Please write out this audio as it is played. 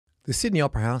The Sydney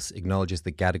Opera House acknowledges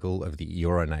the Gadigal of the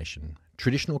Eora Nation,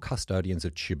 traditional custodians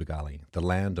of Tubagali, the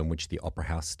land on which the Opera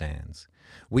House stands.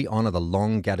 We honour the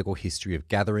long Gadigal history of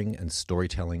gathering and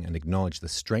storytelling and acknowledge the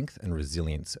strength and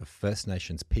resilience of First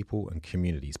Nations people and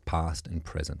communities past and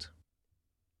present.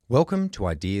 Welcome to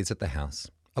Ideas at the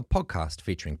House, a podcast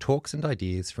featuring talks and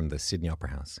ideas from the Sydney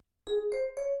Opera House.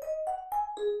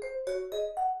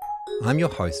 I'm your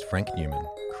host, Frank Newman,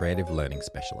 Creative Learning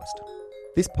Specialist.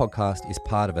 This podcast is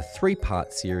part of a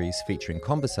three-part series featuring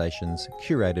conversations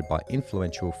curated by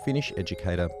influential Finnish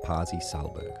educator Pasi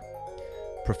Sahlberg.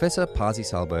 Professor Pasi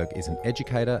Sahlberg is an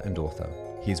educator and author.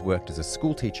 He has worked as a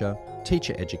school teacher,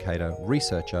 teacher educator,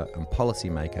 researcher and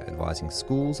policymaker advising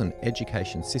schools and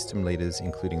education system leaders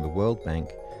including the World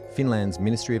Bank, Finland's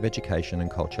Ministry of Education and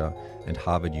Culture and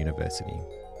Harvard University.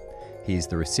 He is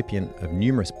the recipient of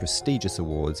numerous prestigious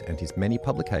awards and his many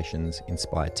publications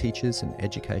inspire teachers and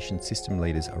education system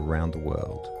leaders around the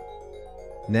world.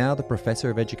 Now the Professor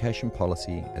of Education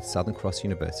Policy at Southern Cross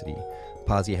University,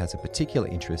 Pasi has a particular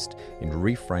interest in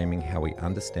reframing how we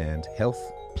understand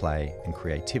health, play and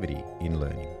creativity in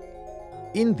learning.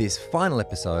 In this final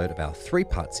episode of our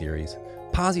three-part series,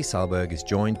 Pasi Sahlberg is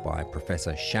joined by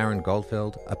Professor Sharon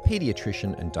Goldfeld, a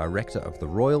paediatrician and director of the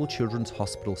Royal Children's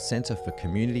Hospital Centre for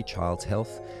Community Child's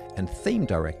Health and theme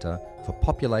director for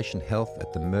population health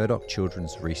at the Murdoch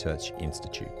Children's Research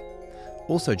Institute.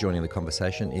 Also joining the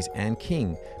conversation is Anne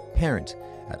King, parent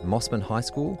at Mossman High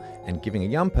School and giving a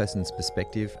young person's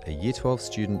perspective, a Year 12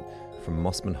 student from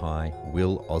Mossman High,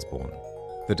 Will Osborne.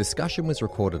 The discussion was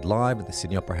recorded live at the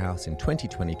Sydney Opera House in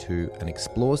 2022 and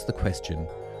explores the question,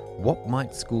 what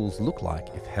might schools look like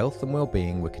if health and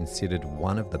well-being were considered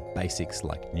one of the basics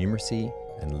like numeracy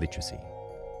and literacy?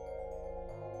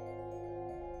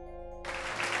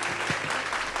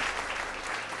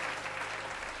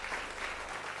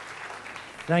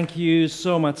 Thank you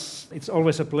so much. It's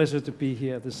always a pleasure to be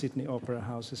here at the Sydney Opera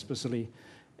House, especially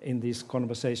in these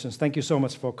conversations. Thank you so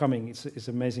much for coming. It's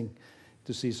amazing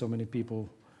to see so many people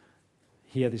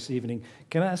here this evening.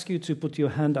 Can I ask you to put your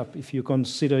hand up if you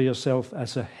consider yourself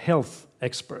as a health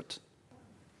expert?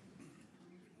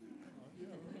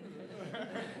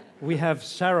 We have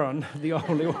Sharon, the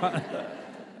only one.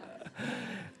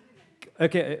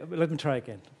 Okay, let me try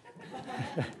again.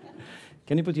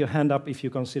 Can you put your hand up if you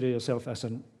consider yourself as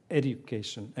an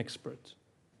education expert?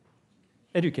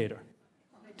 Educator,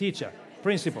 teacher,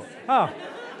 principal.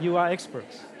 You are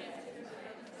experts.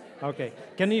 Okay.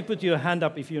 Can you put your hand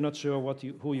up if you're not sure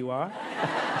who you are?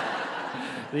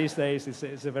 These days,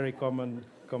 it's a very common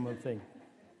thing.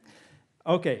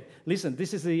 Okay. Listen,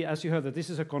 this is as you heard, this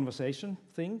is a conversation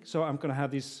thing. So I'm going to have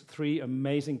these three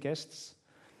amazing guests,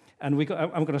 and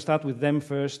I'm going to start with them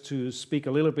first to speak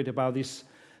a little bit about this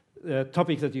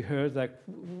topic that you heard. Like,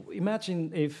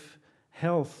 imagine if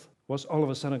health was all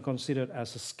of a sudden considered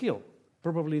as a skill,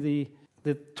 probably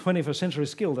the 21st century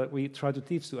skill that we try to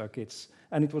teach to our kids.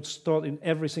 And it was taught in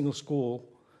every single school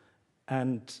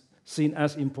and seen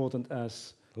as important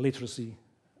as literacy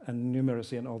and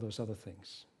numeracy and all those other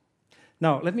things.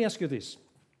 Now, let me ask you this.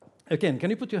 Again, can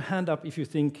you put your hand up if you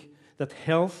think that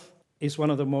health is one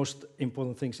of the most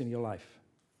important things in your life?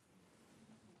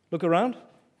 Look around.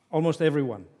 Almost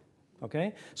everyone.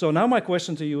 Okay? So now my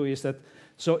question to you is that,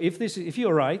 so if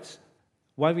you're right,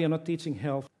 why we are not teaching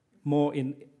health more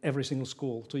in every single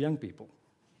school to young people?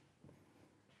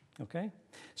 Okay?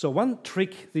 So one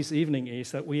trick this evening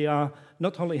is that we are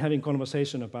not only having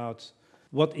conversation about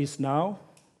what is now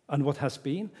and what has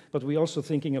been, but we're also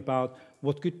thinking about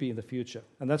what could be in the future.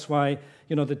 And that's why,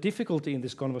 the difficulty in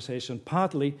this conversation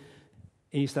partly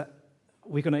is that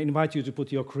we're going to invite you to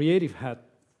put your creative hat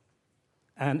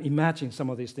and imagine some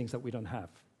of these things that we don't have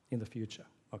in the future.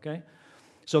 Okay?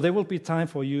 So there will be time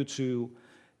for you to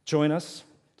join us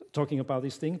talking about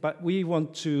this thing, but we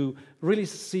want to really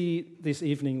see this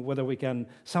evening whether we can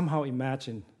somehow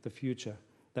imagine the future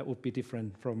that would be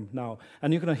different from now.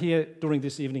 And you're going to hear during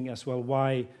this evening as well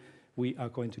why we are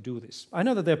going to do this. I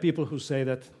know that there are people who say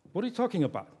that, what are you talking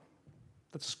about?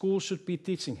 That schools should be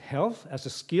teaching health as a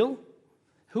skill?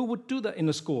 Who would do that in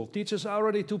a school? Teachers are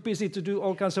already too busy to do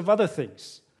all kinds of other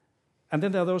things. And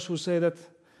then there are those who say that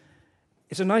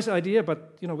it's a nice idea,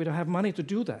 but we don't have money to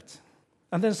do that.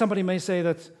 And then somebody may say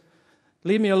that,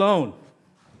 leave me alone.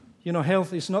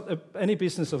 Health is not any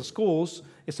business of schools.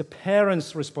 It's a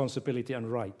parent's responsibility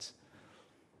and right.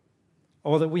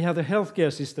 Or that we have the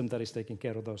healthcare system that is taking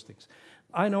care of those things.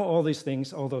 I know all these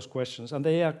things, all those questions, and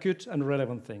they are good and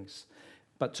relevant things.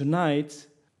 But tonight,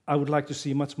 I would like to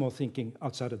see much more thinking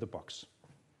outside of the box.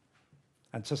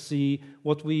 And just see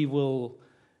what we will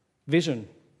vision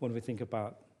when we think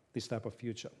about this type of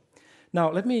future.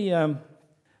 Now, let me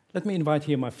Let me invite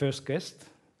here my first guest,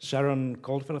 Sharon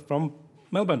Caldwell from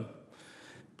Melbourne.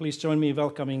 Please join me in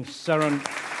welcoming Sharon,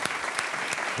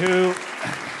 who...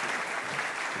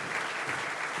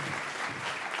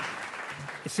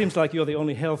 It seems like you're the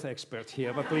only health expert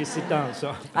here, but please sit down.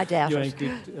 So I doubt you're it.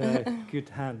 in good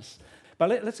hands.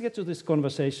 But let's get to this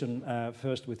conversation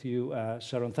first with you,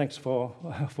 Sharon. Thanks for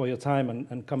your time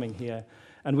and coming here.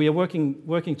 And we are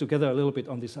working together a little bit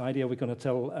on this idea. We're going to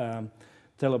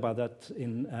tell about that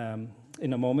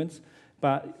in a moment.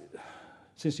 But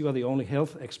since you are the only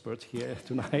health expert here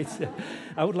tonight,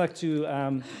 I would like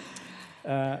to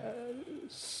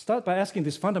start by asking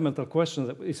this fundamental question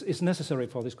that is necessary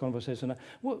for this conversation.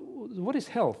 What is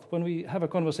health? When we have a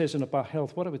conversation about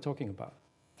health, what are we talking about?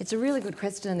 It's a really good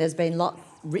question, and there's been a lot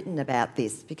written about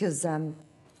this because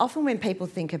often when people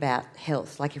think about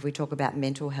health, like if we talk about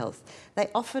mental health, they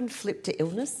often flip to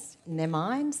illness in their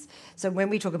minds. So when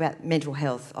we talk about mental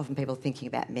health, often people are thinking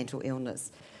about mental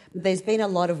illness. But there's been a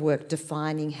lot of work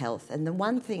defining health, and the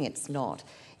one thing it's not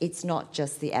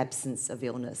just the absence of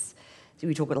illness.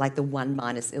 We talk about like the 1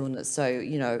 minus illness. So,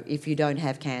 if you don't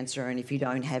have cancer and if you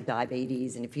don't have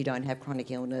diabetes and if you don't have chronic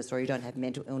illness or you don't have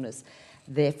mental illness,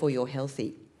 therefore you're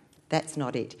healthy. That's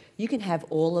not it. You can have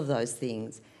all of those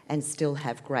things and still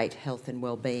have great health and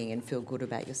well-being and feel good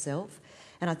about yourself.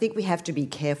 And I think we have to be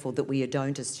careful that we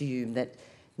don't assume that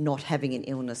not having an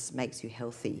illness makes you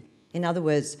healthy. In other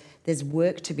words, there's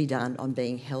work to be done on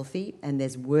being healthy and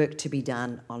there's work to be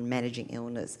done on managing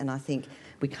illness. And I think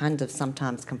we kind of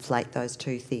sometimes conflate those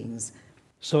two things.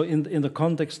 So in the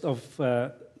context of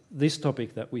this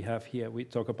topic that we have here, we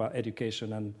talk about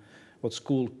education and what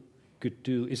school could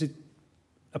do. Is it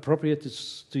appropriate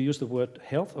to use the word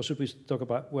health, or should we talk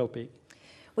about well-being?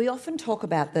 We often talk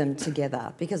about them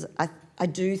together because I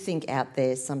do think out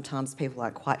there sometimes people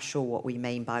aren't quite sure what we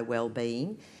mean by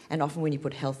well-being. And often when you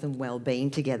put health and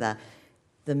well-being together,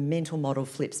 the mental model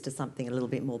flips to something a little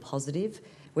bit more positive.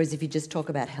 Whereas if you just talk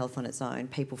about health on its own,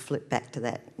 people flip back to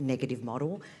that negative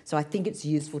model. So I think it's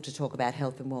useful to talk about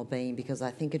health and well-being because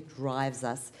I think it drives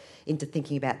us into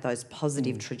thinking about those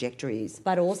positive trajectories,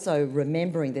 but also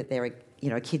remembering that there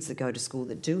are kids that go to school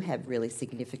that do have really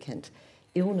significant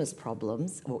illness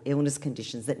problems or illness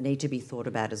conditions that need to be thought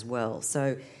about as well.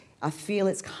 So I feel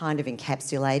it's kind of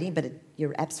encapsulating, but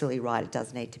you're absolutely right, it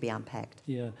does need to be unpacked.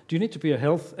 Yeah. Do you need to be a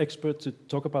health expert to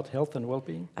talk about health and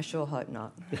well-being? I sure hope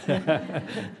not.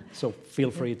 So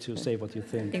feel free to say what you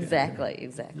think. Exactly.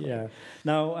 Yeah.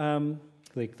 Now,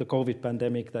 the COVID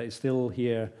pandemic that is still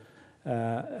here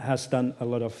has done a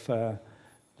lot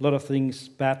of things,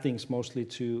 bad things mostly,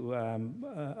 to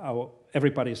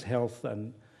everybody's health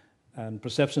and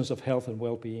perceptions of health and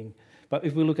well-being. But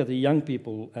if we look at the young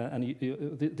people,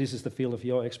 this is the field of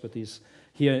your expertise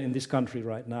here in this country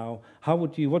right now,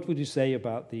 what would you say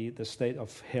about the state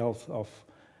of health of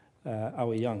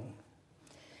our young?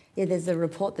 Yeah, there's a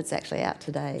report that's actually out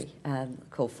today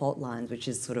called Fault Lines, which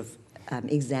is sort of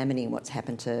examining what's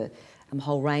happened to a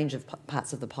whole range of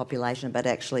parts of the population, but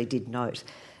actually did note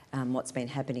what's been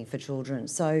happening for children.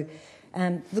 So,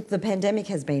 look, the pandemic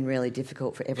has been really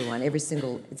difficult for everyone.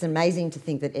 It's amazing to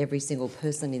think that every single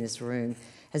person in this room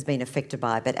has been affected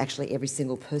by it, but actually every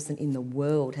single person in the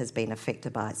world has been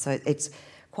affected by it. So it's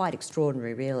quite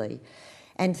extraordinary, really.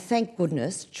 And thank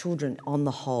goodness, children on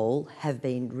the whole have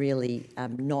been really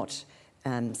not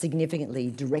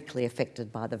significantly directly affected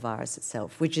by the virus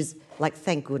itself, which is like,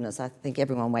 thank goodness. I think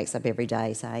everyone wakes up every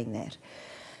day saying that.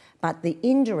 But the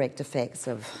indirect effects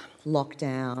of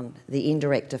lockdown, the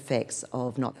indirect effects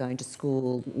of not going to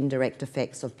school, the indirect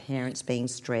effects of parents being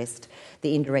stressed,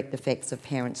 the indirect effects of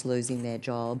parents losing their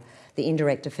job, the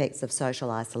indirect effects of social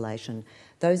isolation,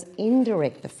 those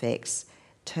indirect effects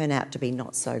turn out to be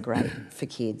not so great for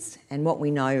kids. And what we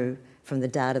know from the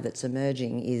data that's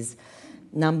emerging is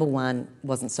number one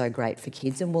wasn't so great for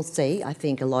kids, and we'll see. I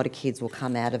think a lot of kids will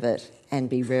come out of it and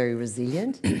be very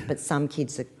resilient, but some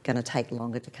kids are going to take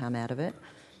longer to come out of it.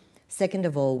 Second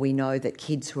of all, we know that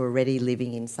kids who are already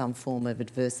living in some form of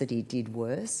adversity did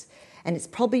worse. And it's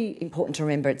probably important to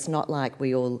remember it's not like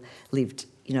we all lived,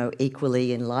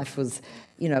 equally and life was,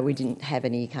 we didn't have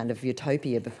any kind of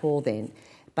utopia before then.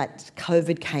 But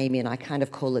COVID came in, I kind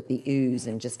of call it the ooze,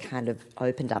 and just kind of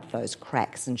opened up those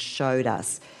cracks and showed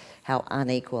us how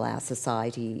unequal our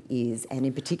society is. And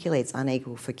in particular, it's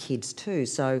unequal for kids too.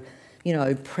 So,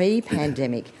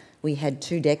 pre-pandemic, we had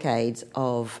 2 decades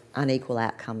of unequal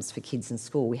outcomes for kids in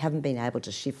school. We haven't been able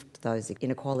to shift those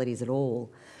inequalities at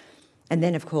all. And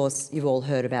then, of course, you've all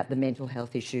heard about the mental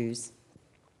health issues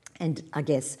and, I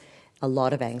guess, a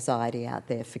lot of anxiety out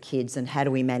there for kids, and how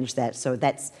do we manage that? So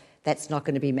that's That's not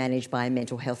going to be managed by a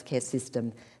mental health care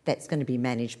system. That's going to be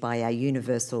managed by our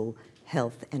universal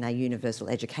health and our universal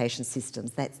education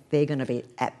systems. They're going to be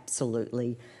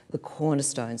absolutely the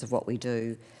cornerstones of what we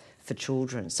do for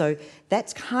children. So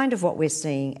that's kind of what we're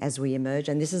seeing as we emerge,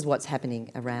 and this is what's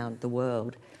happening around the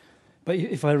world. But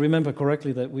if I remember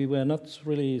correctly, that we were not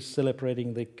really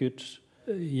celebrating the good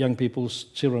young people's,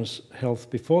 children's health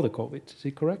before the COVID. Is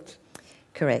it correct?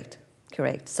 Correct.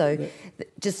 So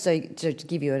just so to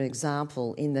give you an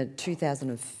example, in the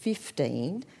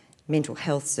 2015 mental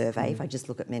health survey, if I just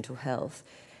look at mental health,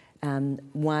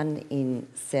 1 in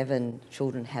 7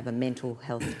 children have a mental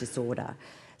health disorder.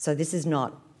 So this is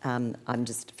not, I'm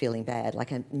just feeling bad,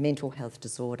 like a mental health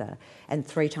disorder, and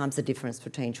 3 times the difference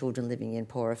between children living in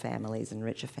poorer families and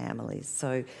richer families.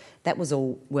 So that was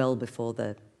all well before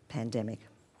the pandemic.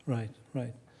 Right.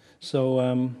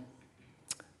 So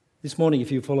this morning,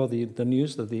 if you follow the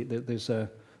news, that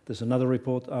there's another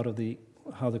report out of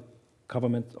how the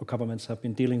government or governments have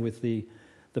been dealing with the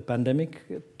pandemic.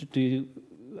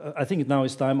 I think now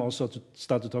it's time also to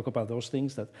start to talk about those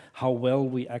things, that how well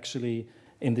we actually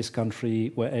in this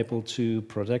country were able to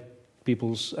protect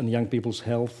people's and young people's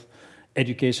health,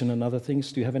 education and other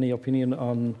things. Do you have any opinion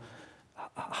on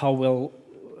how well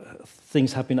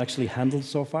things have been actually handled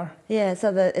so far? Yeah,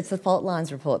 so it's the Fault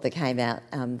Lines report that came out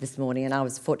this morning, and I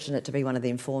was fortunate to be one of the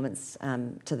informants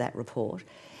to that report.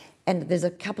 And there's a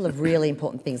couple of really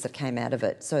important things that came out of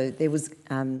it. So there was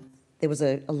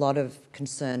a lot of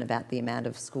concern about the amount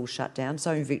of school shutdown.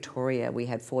 So in Victoria, we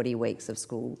had 40 weeks of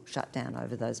school shutdown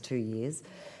over those 2 years.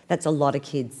 That's a lot of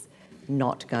kids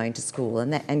not going to school.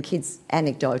 And kids,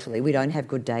 anecdotally, we don't have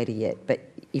good data yet, but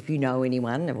if you know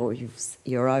anyone or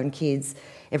your own kids,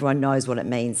 everyone knows what it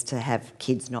means to have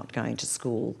kids not going to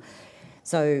school.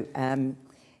 So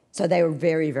they were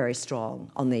very, very strong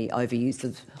on the overuse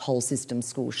of whole system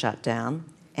school shutdown,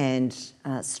 and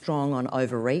strong on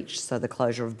overreach, so the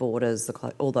closure of borders,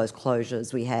 all those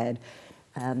closures we had,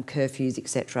 curfews,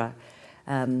 etc.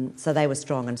 So they were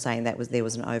strong in saying there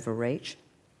was an overreach,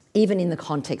 even in the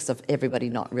context of everybody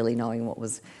not really knowing what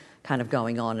was kind of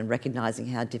going on and recognising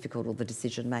how difficult all the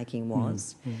decision-making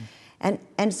was.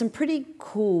 And some pretty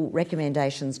cool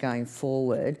recommendations going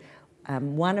forward,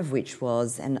 one of which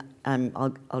was, and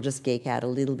I'll just geek out a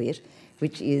little bit,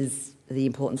 which is the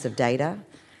importance of data.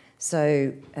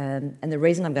 So, and the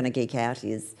reason I'm going to geek out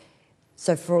is,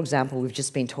 so for example, we've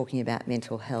just been talking about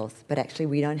mental health, but actually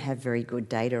we don't have very good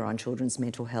data on children's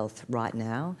mental health right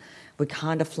now. We're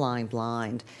kind of flying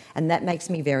blind, and that makes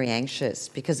me very anxious,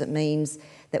 because it means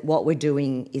that what we're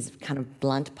doing is kind of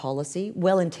blunt policy,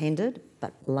 well-intended,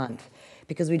 but blunt,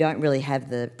 because we don't really have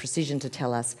the precision to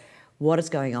tell us what is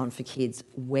going on for kids,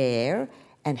 where,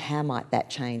 and how might that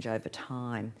change over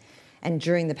time. And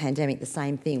during the pandemic, the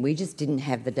same thing. We just didn't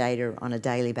have the data on a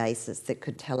daily basis that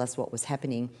could tell us what was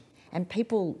happening, and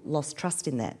people lost trust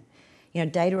in that. You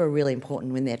know, data are really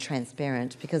important when they're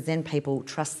transparent, because then people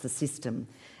trust the system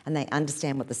and they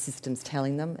understand what the system's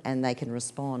telling them and they can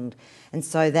respond. And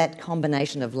so that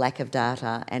combination of lack of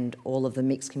data and all of the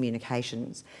mixed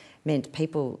communications meant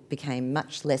people became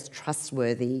much less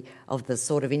trustworthy of the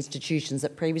sort of institutions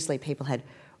that previously people had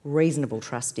reasonable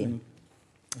trust in.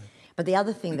 But the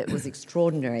other thing that was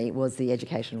extraordinary was the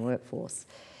education workforce.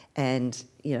 And,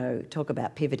 you know, talk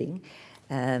about pivoting.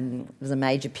 It was a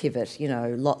major pivot, you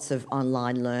know, lots of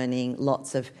online learning,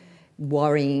 lots of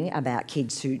worrying about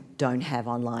kids who don't have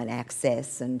online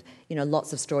access, and, you know,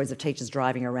 lots of stories of teachers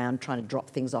driving around trying to drop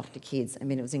things off to kids. I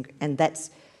mean, it was, and that's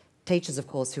teachers, of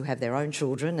course, who have their own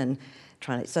children and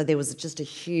trying to, so there was just a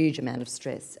huge amount of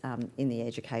stress in the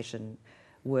education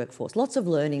workforce. Lots of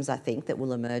learnings, I think, that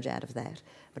will emerge out of that,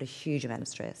 but a huge amount of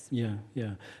stress. Yeah.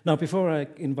 Now, before I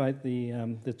invite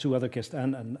the 2 other guests,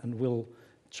 Anne and Will,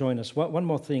 join us, one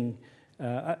more thing.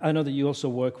 I know that you also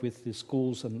work with the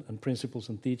schools and principals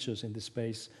and teachers in this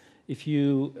space. If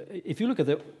you look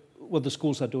at what the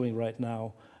schools are doing right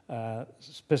now,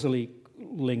 especially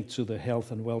linked to the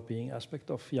health and well-being aspect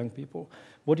of young people,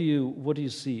 what do you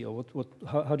see, or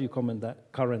how do you comment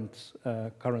that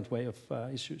current way of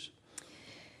issues?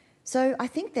 So I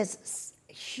think there's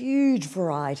a huge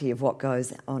variety of what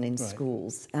goes on in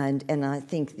schools, and I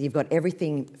think you've got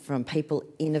everything from people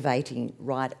innovating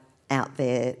right out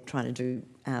there trying to do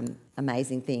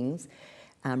amazing things,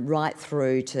 right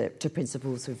through to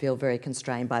principals who feel very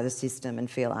constrained by the system and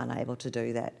feel unable to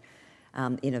do that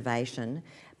innovation.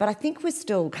 But I think we're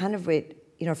still kind of, you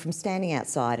know, from standing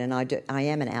outside, and I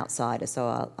am an outsider,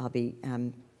 so I'll be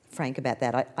frank about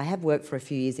that. I have worked for a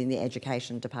few years in the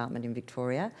education department in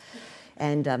Victoria,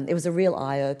 and it was a real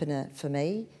eye-opener for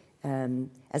me.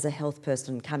 as a health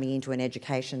person coming into an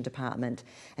education department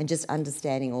and just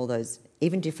understanding all those,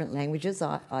 even different languages.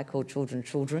 I call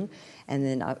children, and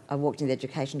then I walked into the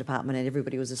education department and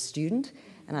everybody was a student,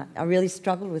 and I really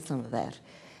struggled with some of that.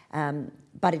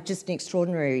 But it's just an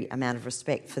extraordinary amount of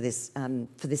respect for this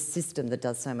system that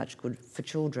does so much good for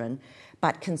children,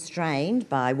 but constrained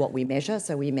by what we measure.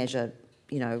 So we measure,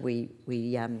 we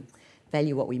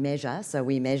value what we measure. So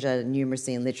we measure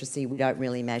numeracy and literacy. We don't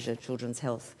really measure children's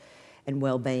health and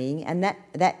well-being, and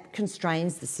that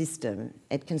constrains the system.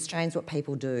 It constrains what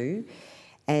people do,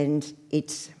 and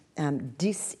it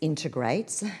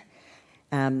disintegrates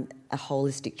a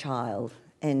holistic child.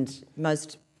 And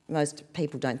most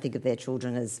people don't think of their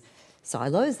children as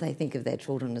silos. They think of their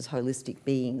children as holistic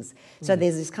beings. So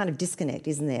there's this kind of disconnect,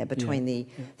 isn't there, between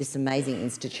this amazing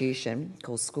institution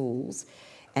called schools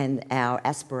and our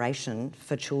aspiration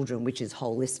for children, which is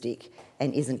holistic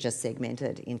and isn't just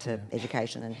segmented into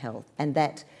education and health. And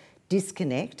that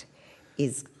disconnect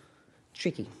is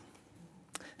tricky.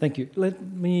 Thank you. Let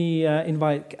me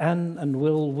invite Anne and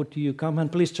Will. Would you come?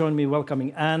 And please join me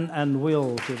welcoming Anne and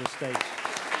Will to the stage.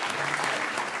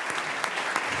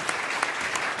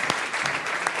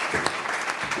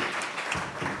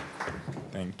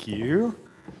 Thank you.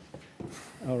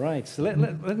 All right. So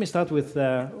let me start with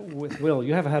Will.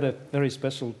 You have had a very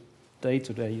special day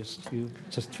today. You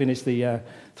just finished the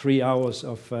 3 hours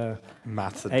of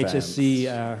Maths Advanced.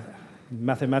 HSC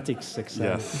mathematics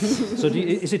exam. Yes. So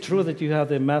is it true that you have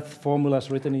the math formulas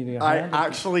written in your hand? I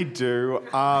actually do.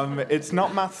 It's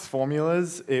not maths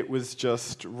formulas. It was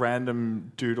just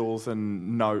random doodles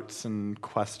and notes and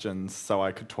questions so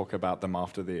I could talk about them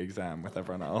after the exam with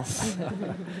everyone else.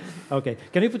 Okay.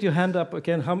 Can you put your hand up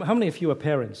again? How many of you are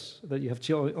parents that you have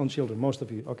own children? Most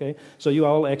of you, okay? So you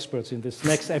are all experts in this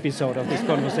next episode of this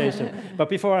conversation. But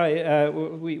before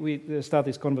we start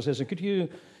this conversation, could you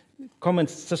comment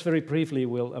just very briefly,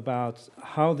 Will, about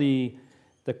how the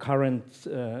current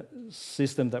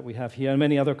system that we have here and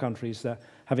many other countries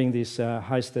having this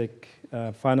high-stake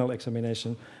final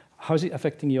examination, how is it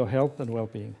affecting your health and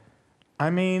well-being?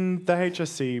 I mean, the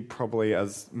HSC probably,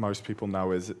 as most people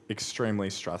know, is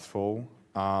extremely stressful.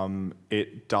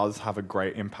 It does have a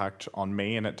great impact on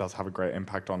me, and it does have a great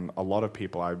impact on a lot of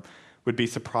people. I would be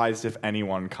surprised if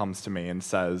anyone comes to me and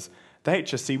says, the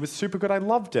HSC was super good, I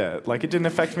loved it. Like, it didn't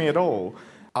affect me at all.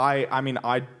 I mean,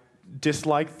 I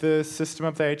dislike the system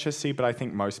of the HSC, but I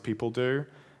think most people do.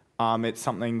 It's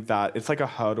something that, it's like a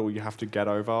hurdle you have to get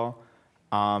over.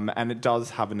 And it does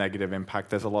have a negative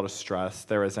impact. There's a lot of stress,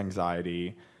 there is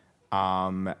anxiety.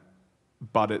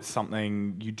 But it's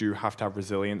something you do have to have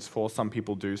resilience for. Some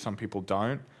people do, some people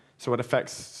don't. So it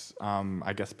affects,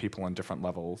 I guess, people on different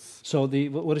levels. So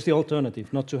what is the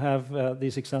alternative? Not to have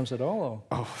these exams at all? Or?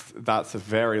 Oh, that's a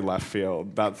very left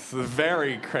field. That's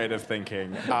very creative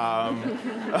thinking. I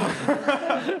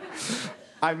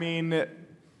mean,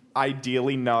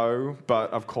 ideally, no, but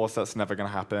of course that's never going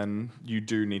to happen. You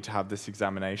do need to have this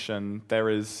examination. There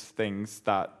is things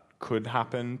that could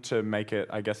happen to make it,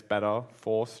 I guess, better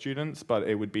for students, but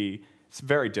it's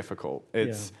very difficult.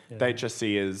 The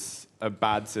HSC is a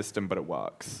bad system, but it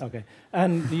works. Okay,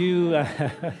 and you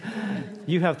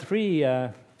you have three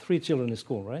children in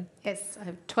school, right? Yes, I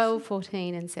have 12,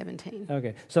 14 and 17.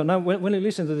 Okay, so now when you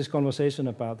listen to this conversation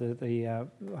about the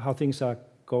how things are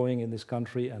going in this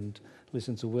country and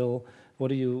listen to Will,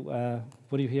 what are you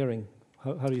hearing?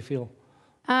 How do you feel?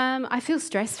 I feel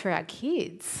stressed for our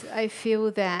kids. I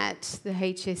feel that the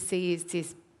HSC is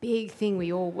this big thing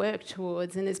we all work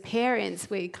towards, and as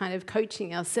parents we're kind of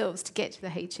coaching ourselves to get to the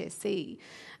HSC.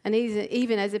 And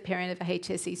even as a parent of a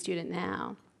HSC student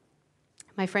now,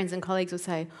 my friends and colleagues will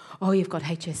say, oh, you've got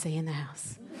HSC in the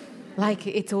house. Like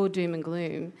it's all doom and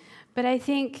gloom. But I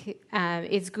think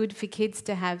it's good for kids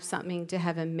to have something to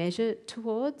have a measure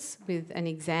towards with an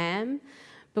exam.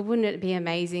 But wouldn't it be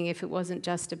amazing if it wasn't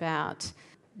just about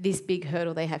this big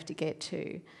hurdle they have to get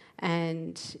to?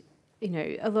 And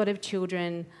a lot of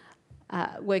children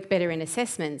work better in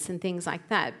assessments and things like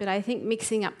that, but I think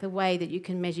mixing up the way that you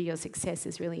can measure your success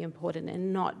is really important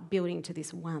and not building to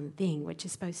this one thing which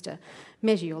is supposed to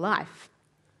measure your life.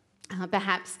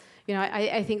 Perhaps,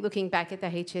 I think looking back at the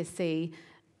HSC,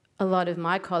 a lot of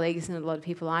my colleagues and a lot of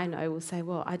people I know will say,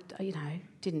 well, I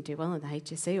didn't do well in the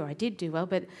HSC, or I did do well,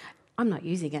 but I'm not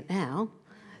using it now.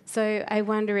 So I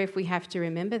wonder if we have to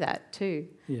remember that too,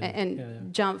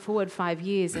 and jump forward 5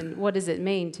 years, and what does it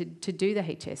mean to do the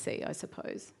HSC, I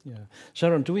suppose. Yeah.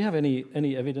 Sharon, do we have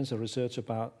any evidence or research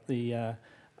about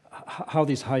how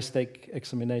these high-stake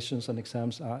examinations and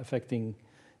exams are affecting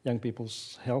young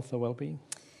people's health or well-being?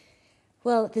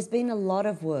 Well, there's been a lot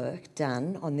of work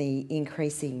done on the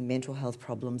increasing mental health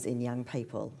problems in young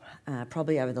people,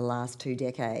 probably over the last 2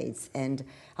 decades. And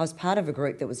I was part of a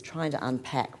group that was trying to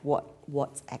unpack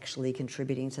what's actually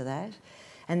contributing to that.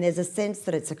 And there's a sense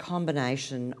that it's a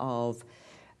combination of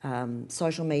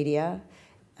social media,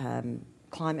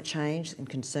 climate change and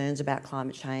concerns about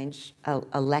climate change,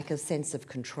 a lack of sense of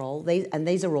control.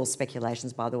 These are all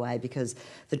speculations, by the way, because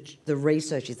the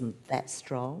research isn't that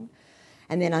strong.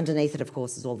 And then underneath it, of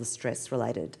course, is all the stress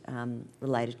related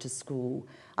to school.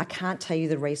 I can't tell you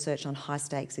the research on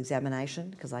high-stakes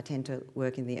examination because I tend to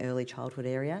work in the early childhood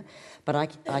area, but I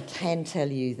can tell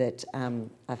you that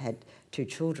I've had 2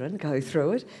 children go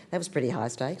through it. That was pretty high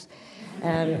stakes.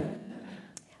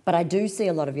 But I do see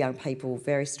a lot of young people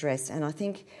very stressed, and I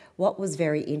think what was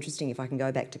very interesting, if I can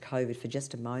go back to COVID for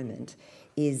just a moment,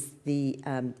 is the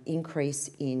increase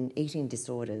in eating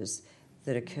disorders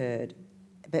that occurred.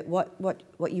 But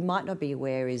what you might not be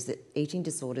aware is that eating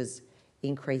disorders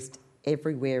increased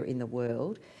everywhere in the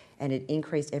world, and it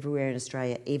increased everywhere in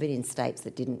Australia, even in states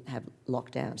that didn't have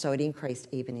lockdown. So it increased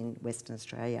even in Western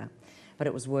Australia, but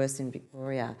it was worse in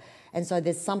Victoria. And so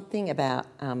there's something about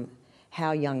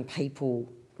how young people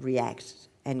react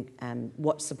and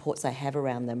what supports they have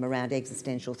around them, around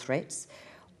existential threats,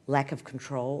 lack of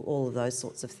control, all of those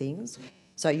sorts of things.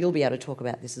 So you'll be able to talk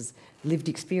about this as lived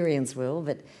experience, Will,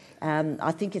 but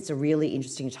I think it's a really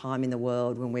interesting time in the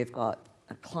world when we've got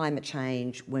climate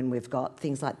change, when we've got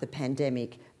things like the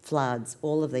pandemic, floods,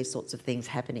 all of these sorts of things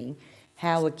happening.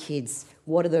 How are kids,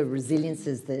 what are the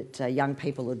resiliences that young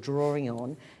people are drawing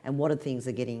on, and what are things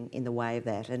that are getting in the way of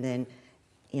that? And then,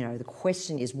 you know, the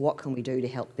question is, what can we do to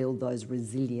help build those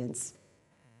resilience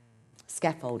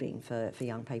scaffolding for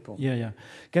young people? Yeah.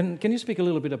 Can you speak a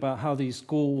little bit about how these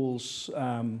schools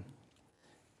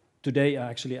today are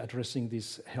actually addressing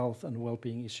these health and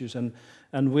well-being issues? And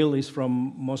Will is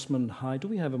from Mosman High. Do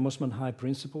we have a Mosman High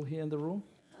principal here in the room?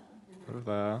 Over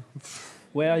there.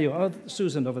 Where are you? Oh,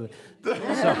 Susan over there.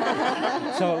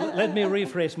 So let me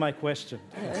rephrase my question.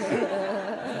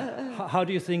 How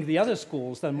do you think the other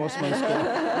schools than Mosman School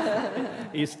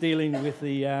is dealing with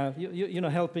the,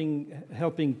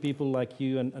 helping people like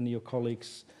you and your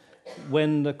colleagues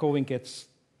when the going gets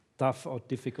tough or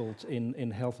difficult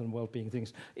in health and well-being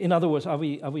things? In other words, are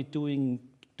we doing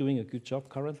a good job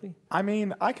currently? I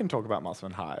mean, I can talk about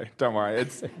Mosman High. Don't worry,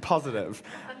 it's positive.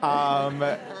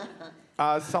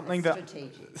 Something that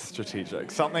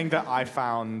strategic. Something that I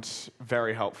found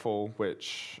very helpful,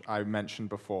 which I mentioned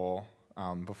before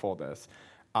this.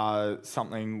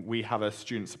 Something, we have a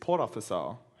student support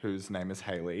officer whose name is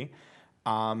Hayley.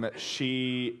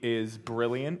 She is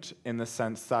brilliant in the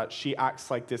sense that she acts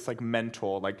like this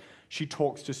mentor. Like, she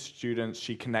talks to students,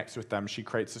 she connects with them, she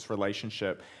creates this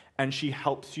relationship, and she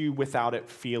helps you without it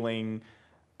feeling,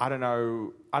 I don't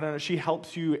know, she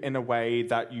helps you in a way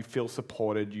that you feel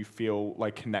supported, you feel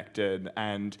connected,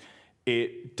 and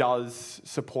it does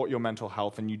support your mental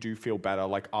health, and you do feel better.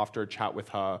 Like, after a chat with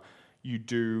her, you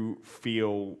do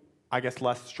feel, I guess,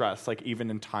 less stress. Like, even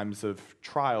in times of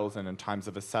trials and in times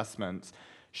of assessments,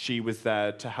 she was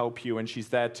there to help you, and she's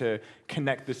there to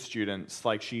connect the students.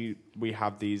 We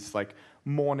have these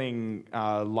morning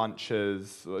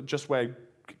lunches, just where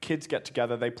kids get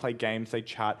together, they play games, they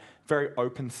chat, very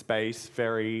open space,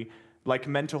 very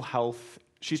mental health.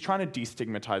 She's trying to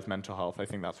destigmatize mental health. I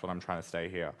think that's what I'm trying to say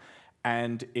here.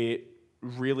 And it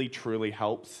really, truly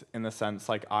helps in the sense,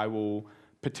 I will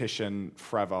petition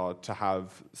forever to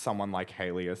have someone like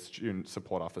Hayley, a student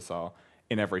support officer,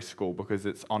 in every school, because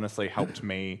it's honestly helped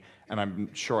me, and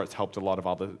I'm sure it's helped a lot of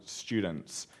other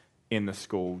students in the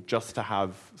school, just to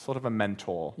have sort of a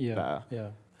mentor there. Yeah,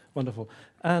 wonderful.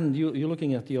 And you're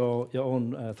looking at your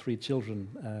own 3 children.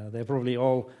 They're probably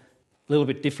all a little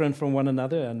bit different from one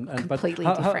another. Completely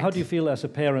but different. How do you feel as a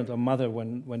parent or mother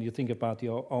when you think about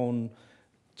your own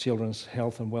children's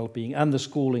health and well-being and the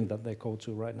schooling that they go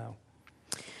to right now?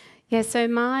 Yeah, so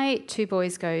my 2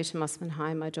 boys go to Mosman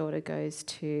High, my daughter goes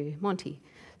to Monty.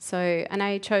 And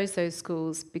I chose those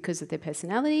schools because of their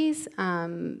personalities,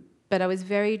 but I was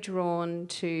very drawn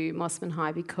to Mosman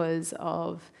High because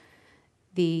of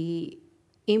the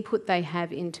input they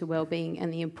have into wellbeing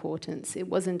and the importance. It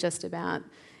wasn't just about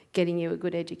getting you a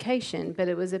good education, but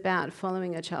it was about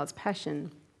following a child's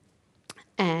passion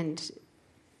and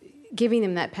giving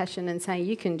them that passion and saying,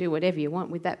 you can do whatever you want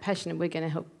with that passion and we're going to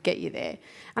help get you there.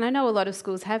 And I know a lot of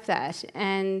schools have that.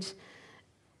 And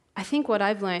I think what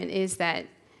I've learned is that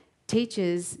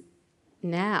teachers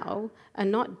now are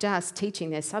not just teaching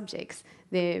their subjects.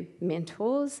 They're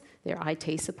mentors, they're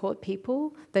IT support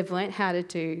people. They've learnt how to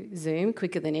do Zoom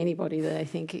quicker than anybody that I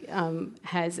think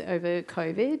has over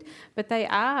COVID. But they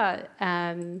are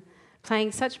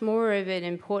playing such more of an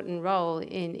important role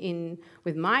in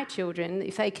with my children.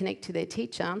 If they connect to their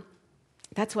teacher,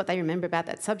 that's what they remember about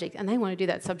that subject, and they want to do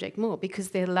that subject more because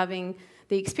they're loving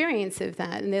the experience of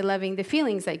that and they're loving the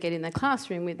feelings they get in the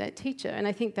classroom with that teacher. And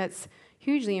I think that's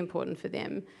hugely important for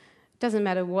them. Doesn't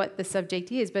matter what the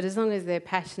subject is, but as long as they're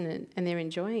passionate and they're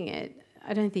enjoying it,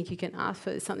 I don't think you can ask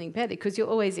for something better because you'll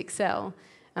always excel.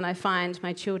 And I find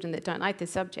my children that don't like the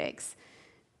subjects,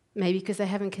 maybe because they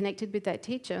haven't connected with that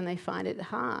teacher and they find it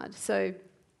hard. So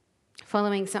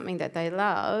following something that they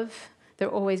love, they're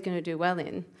always going to do well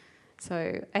in.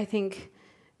 So I think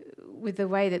with the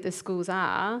way that the schools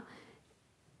are,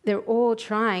 they're all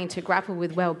trying to grapple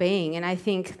with well-being, and I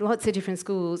think lots of different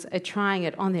schools are trying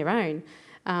it on their own.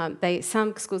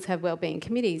 Some schools have well-being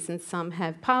committees and some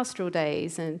have pastoral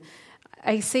days, and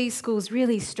I see schools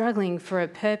really struggling for a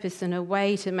purpose and a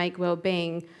way to make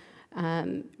well-being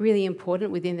really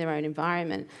important within their own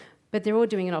environment, but they're all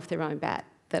doing it off their own bat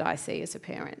that I see as a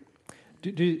parent. Do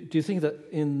you think that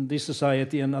in this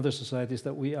society and other societies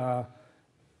that we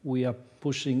are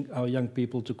pushing our young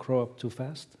people to grow up too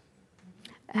fast?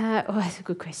 That's a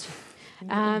good question.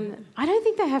 I don't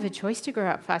think they have a choice to grow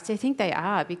up fast. I think they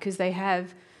are because they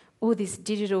have all this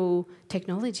digital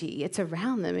technology. It's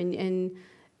around them and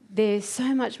they're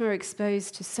so much more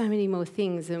exposed to so many more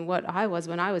things than what I was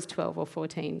when I was 12 or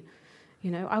 14. You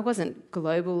know, I wasn't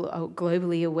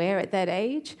globally aware at that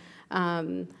age.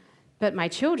 But my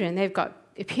children, they've got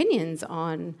opinions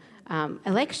on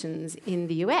elections in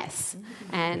the US.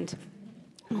 And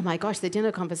oh my gosh, the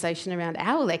dinner conversation around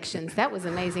our elections, that was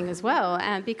amazing as well.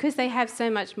 Because they have so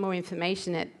much more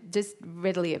information just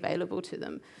readily available to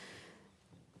them.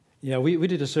 Yeah, we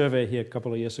did a survey here a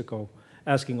couple of years ago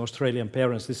asking Australian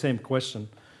parents the same question.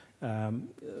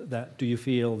 That do you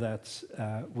feel that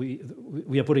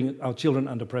we are putting our children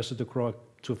under pressure to grow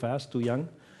up too fast, too young?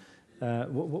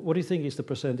 What do you think is the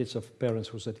percentage of parents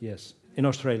who said yes? In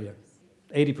Australia,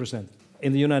 80%.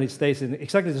 In the United States, in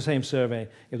exactly the same survey,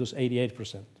 it was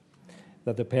 88%.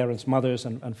 That the parents, mothers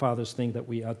and fathers think that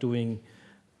we are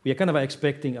kind of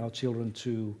expecting our children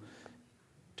to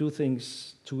do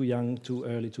things too young, too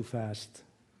early, too fast,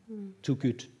 too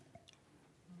good.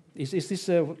 Is this,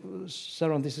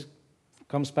 Sharon,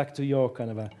 comes back to your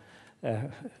kind of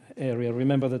area.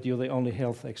 Remember that you're the only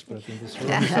health expert in this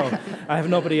room, so I have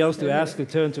nobody else to ask to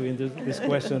turn to in this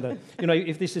question. That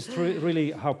if this is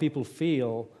really how people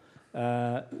feel,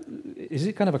 is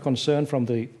it kind of a concern from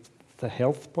the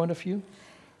health point of view?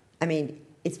 I mean,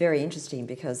 it's very interesting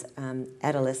because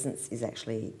adolescence is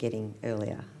actually getting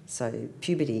earlier. So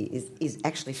puberty is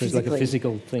actually physically... It's like a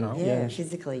physical thing. Yeah,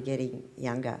 physically getting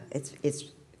younger. It's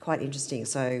quite interesting.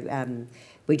 So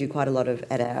we do quite a lot of,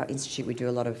 at our institute, we do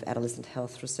a lot of adolescent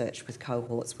health research with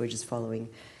cohorts. We're just following.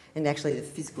 And actually the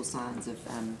physical signs of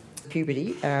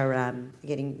puberty are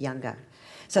getting younger.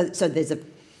 So there's a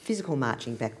physical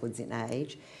marching backwards in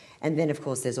age. And then, of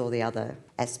course, there's all the other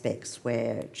aspects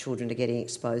where children are getting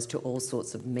exposed to all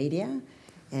sorts of media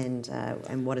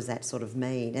and what does that sort of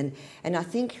mean. And I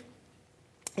think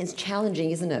it's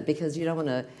challenging, isn't it? Because you don't want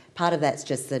to... Part of that's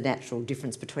just the natural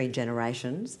difference between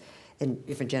generations, and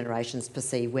different generations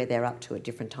perceive where they're up to at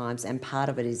different times. And part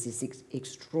of it is this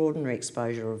extraordinary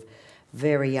exposure of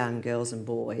very young girls and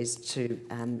boys to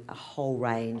a whole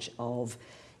range of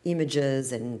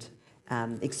images and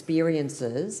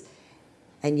experiences,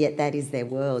 and yet that is their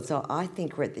world. So I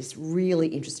think we're at this really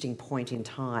interesting point in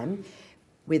time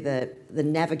where the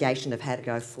navigation of how to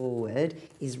go forward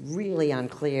is really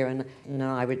unclear. And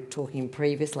I were talking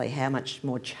previously how much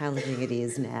more challenging it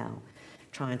is now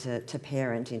trying to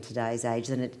parent in today's age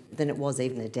than it was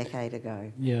even a decade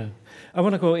ago. Yeah. I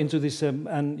want to go into this,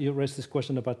 and you raised this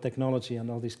question about technology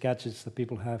and all these gadgets that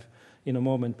people have in a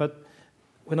moment. But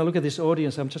when I look at this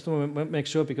audience, I'm just want to make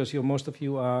sure, because most of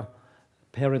you are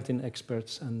parenting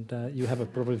experts and you have a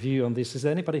proper view on this. Is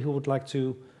there anybody who would like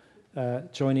to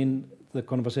join in the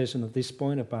conversation at this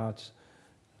point about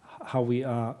how we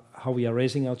are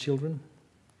raising our children?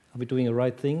 Are we doing the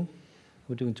right thing? Are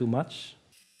we doing too much?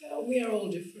 We are all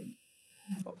different.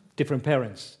 Different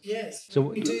parents. Yes. So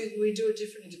we do it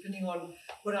differently depending on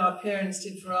what our parents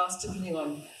did for us, depending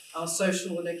on our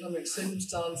social and economic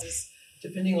circumstances,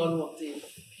 depending on what the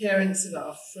parents of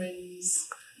our friends'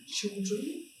 children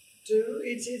do.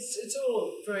 It's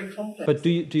all very complex. But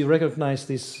do you recognize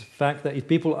this fact that if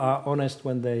people are honest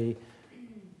when they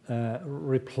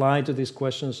reply to these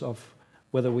questions of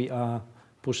whether we are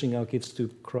pushing our kids to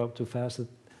grow up too fast,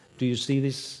 Do you see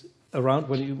this around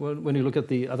when you look at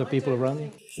the other people around you? I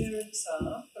don't think parents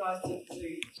are, but I think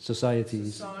the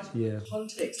Societies, yeah.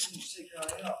 context in which they're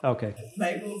growing up Okay,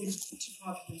 may well be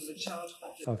depriving them of a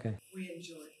childhood that okay. we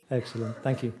enjoy. Excellent,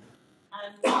 thank you.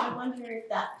 I wonder if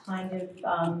that kind of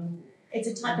it's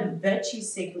a type of virtue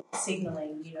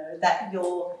signalling, that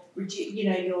your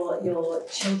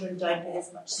children don't get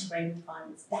as much screen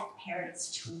time as that parent's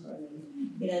children.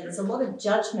 There's a lot of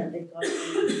judgment that goes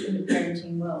in the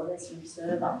parenting world as an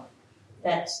observer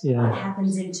that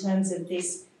happens in terms of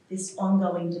this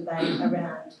ongoing debate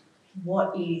around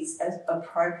what is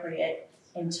appropriate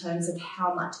in terms of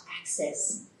how much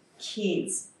access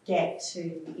kids get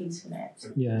to the internet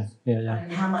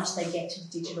and how much they get to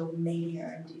digital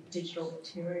media and digital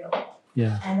material.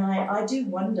 Yeah. And I do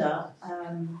wonder,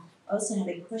 I also had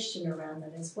a question around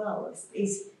that as well,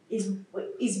 is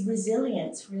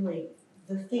resilience really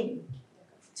the thing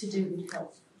to do with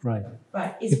health? Right.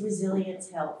 Right, is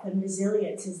resilience health? And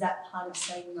resilience is that part of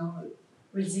saying no,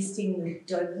 resisting the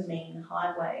dopamine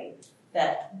highway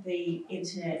that the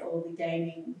internet or the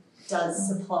gaming does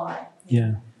supply.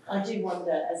 Yeah. I do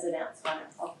wonder, as an outsider,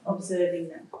 observing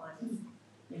that kind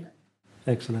of,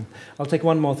 Excellent. I'll take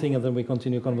one more thing and then we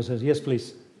continue conversation. Yes,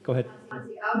 please. Go ahead. I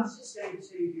was just going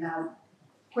to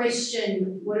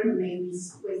question what it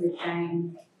means when we're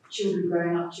saying children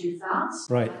growing up too fast.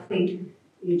 Right. I think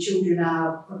children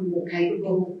are probably more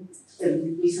capable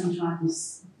than we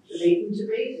sometimes believe them to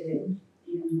be.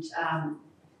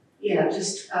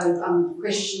 I'm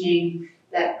questioning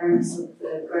that premise of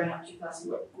the growing up too fast.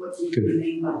 What do you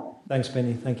mean by that? Thanks,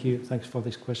 Penny. Thank you. Thanks for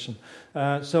this question.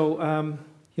 There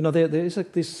is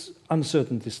this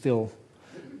uncertainty still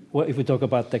if we talk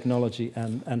about technology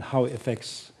and how it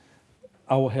affects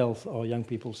our health or young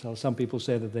people's health. Some people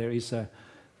say that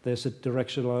there's a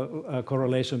directional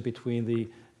correlation between the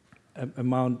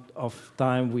amount of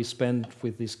time we spend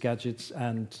with these gadgets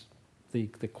and the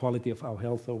quality of our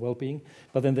health or well-being.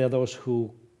 But then there are those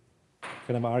who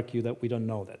kind of argue that we don't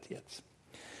know that yet.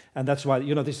 And that's why,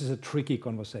 this is a tricky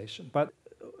conversation. But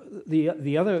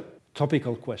the other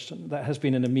topical question that has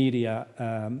been in the media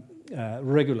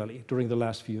regularly during the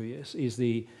last few years is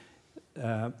the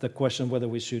question whether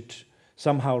we should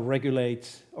somehow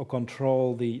regulate or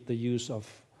control the use of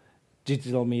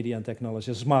digital media and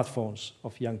technology, smartphones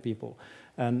of young people.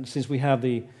 And since we have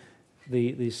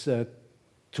these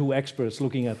two experts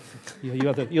looking at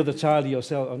you're the child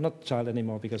yourself, or not child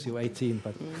anymore because you're 18,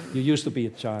 but you used to be a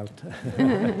child,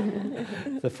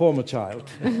 the former child,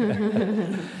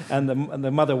 and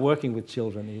the mother working with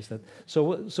children is that.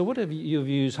 So what have your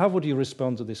views? How would you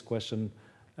respond to this question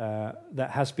that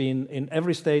has been in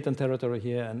every state and territory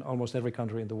here and almost every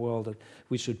country in the world that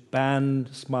we should ban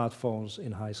smartphones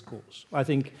in high schools? I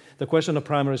think the question of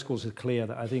primary schools is clear.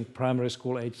 That I think primary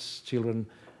school age children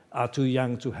are too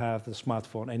young to have the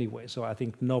smartphone anyway. So I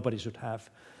think nobody should have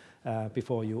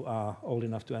before you are old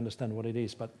enough to understand what it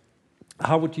is. But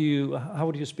how would you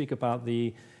speak about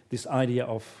this idea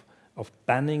of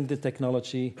banning the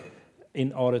technology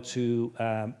in order to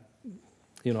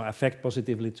affect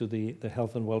positively to the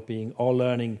health and well-being or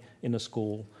learning in a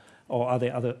school, or are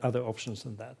there other options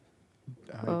than that?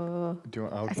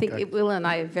 I think Will and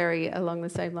I are very along the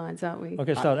same lines, aren't we?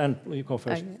 Okay, start, and you go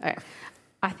first. Okay.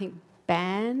 I think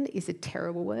ban is a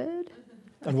terrible word.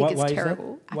 And I think why it's is that?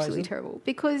 terrible, absolutely terrible.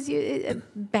 Because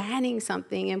banning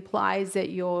something implies that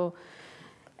you're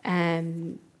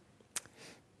saying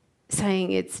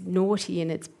it's naughty and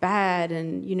it's bad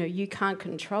and, you can't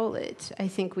control it. I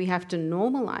think we have to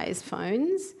normalise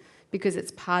phones because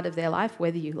it's part of their life,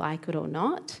 whether you like it or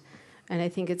not. And I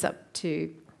think it's up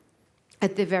to,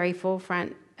 at the very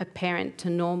forefront, a parent to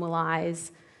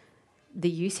normalise the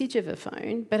usage of a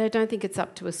phone, but I don't think it's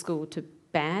up to a school to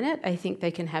ban it. I think they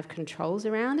can have controls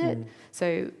around it.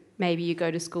 So maybe you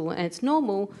go to school and it's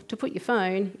normal to put your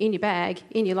phone in your bag,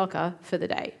 in your locker for the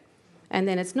day. And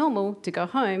then it's normal to go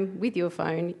home with your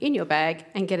phone in your bag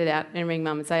and get it out and ring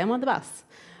mum and say, I'm on the bus.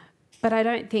 But I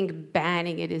don't think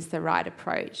banning it is the right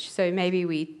approach. So maybe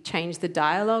we change the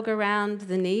dialogue around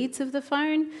the needs of the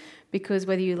phone, because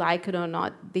whether you like it or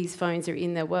not, these phones are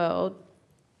in their world.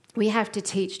 We have to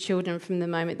teach children from the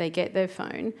moment they get their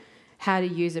phone how to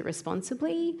use it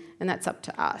responsibly, and that's up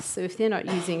to us. So if they're not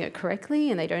using it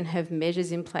correctly and they don't have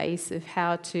measures in place of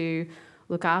how to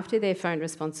look after their phone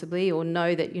responsibly, or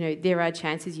know that, there are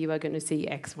chances you are going to see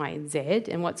X, Y, and Z,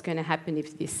 and what's going to happen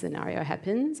if this scenario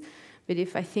happens. But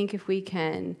if we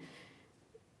can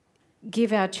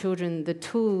give our children the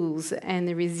tools and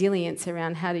the resilience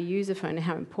around how to use a phone and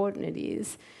how important it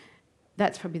is,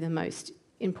 that's probably the most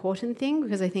important thing,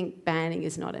 because I think banning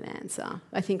is not an answer.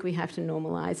 I think we have to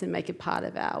normalise and make it part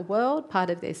of our world, part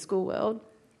of their school world.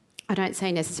 I don't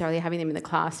say necessarily having them in the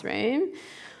classroom,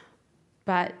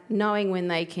 but knowing when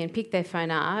they can pick their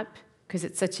phone up, because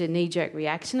it's such a knee-jerk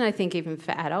reaction. I think even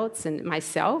for adults and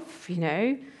myself,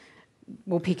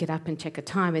 we'll pick it up and check a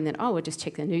time, and then, we'll just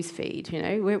check the news feed.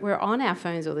 We're on our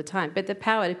phones all the time, but the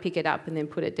power to pick it up and then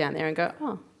put it down there and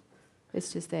go,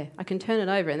 it's just there. I can turn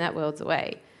it over and that world's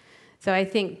away. So I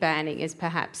think banning is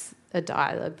perhaps a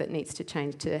dialogue that needs to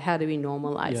change to how do we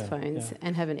normalise phones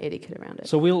and have an etiquette around it.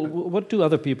 So what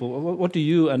do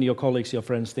you and your colleagues, your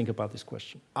friends think about this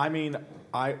question? I mean,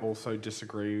 I also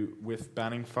disagree with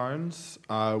banning phones.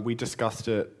 We discussed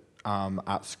it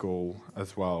at school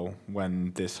as well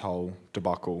when this whole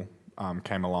debacle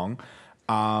came along.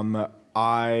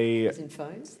 As in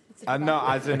phones? No,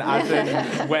 as in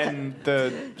when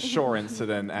the Shaw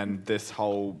incident and this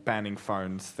whole banning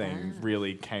phones thing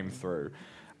really came through.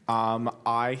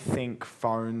 I think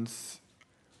phones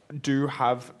do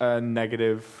have a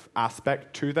negative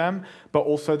aspect to them, but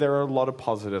also there are a lot of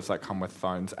positives that come with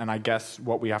phones. And I guess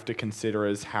what we have to consider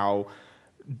is how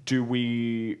do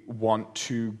we want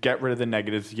to get rid of the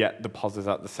negatives yet the positives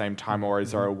at the same time, or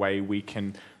is there a way we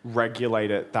can regulate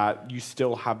it that you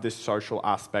still have this social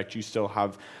aspect, you still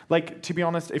have, to be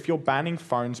honest, if you're banning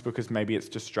phones because maybe it's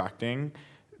distracting,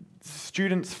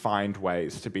 students find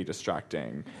ways to be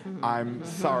distracting. I'm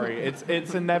sorry,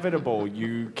 it's inevitable.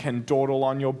 You can dawdle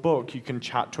on your book, you can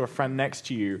chat to a friend next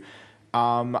to you.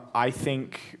 I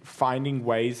think finding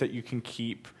ways that you can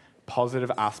keep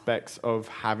positive aspects of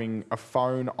having a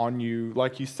phone on you,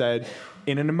 like you said,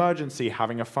 in an emergency,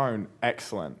 having a phone,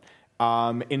 excellent.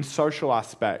 In social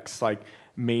aspects, like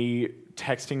me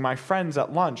texting my friends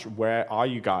at lunch, where are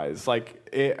you guys?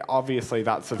 Obviously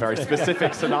that's a very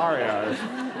specific scenario.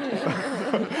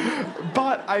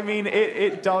 But, I mean,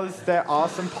 there are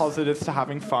some positives to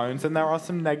having phones and there are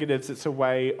some negatives. It's a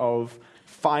way of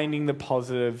finding the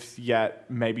positives, yet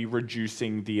maybe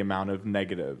reducing the amount of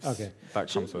negatives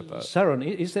that comes with it. Sharon,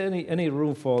 is there any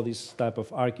room for this type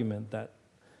of argument that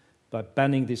by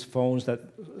banning these phones that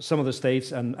some of the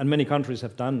states and many countries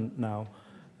have done now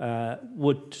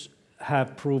would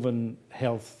have proven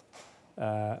health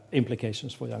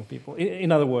implications for young people?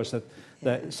 In other words,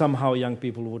 that somehow young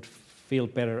people would feel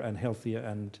better and healthier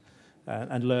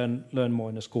and learn more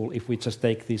in the school if we just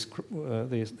take these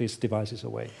devices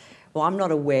away? Well, I'm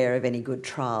not aware of any good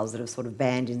trials that have sort of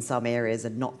banned in some areas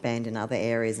and not banned in other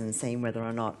areas and seen whether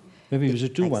or not... Maybe we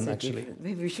should do one, actually.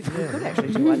 Maybe we could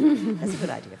actually do one. That's a good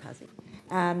idea,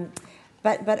 Pazzi.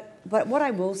 But what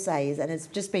I will say is, and it's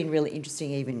just been really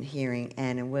interesting even hearing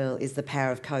Anne and Will, is the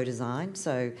power of co-design.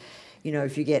 So,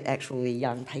 if you get actually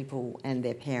young people and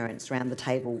their parents around the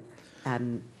table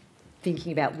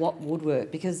thinking about what would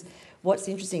work, because what's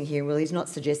interesting here, Will, he's not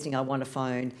suggesting I want a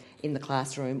phone in the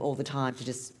classroom all the time to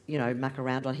just, muck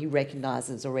around on. He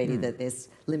recognises already that there's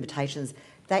limitations.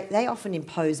 They often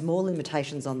impose more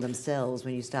limitations on themselves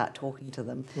when you start talking to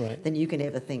them than you can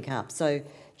ever think up. So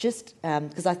just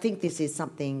because I think this is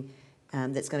something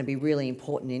that's going to be really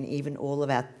important in even all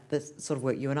of the sort of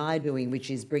work you and I are doing, which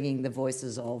is bringing the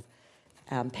voices of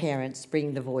parents,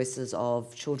 bringing the voices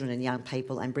of children and young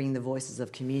people, and bringing the voices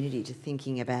of community to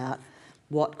thinking about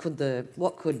what could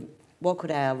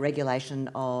our regulation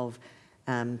of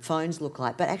phones look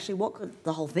like, but actually what could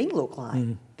the whole thing look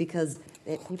like, because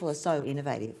people are so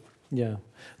innovative. Yeah.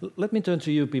 Let me turn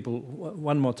to you people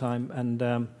one more time,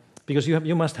 and because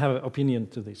you must have an opinion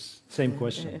to this same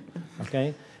question,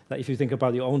 okay? That if you think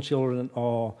about your own children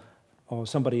or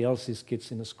somebody else's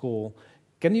kids in the school,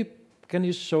 can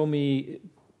you show me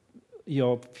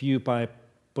your view by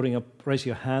raise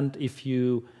your hand if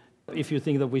you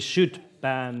think that we should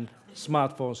ban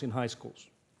smartphones in high schools?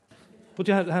 Put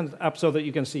your hand up so that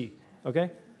you can see,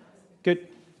 okay? Good,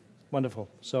 wonderful.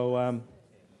 So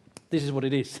this is what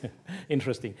it is.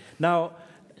 Interesting. Now,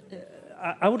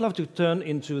 I would love to turn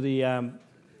into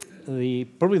the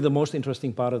probably the most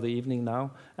interesting part of the evening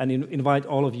now, and invite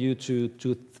all of you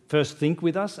to first think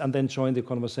with us and then join the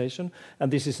conversation.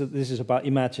 And this is about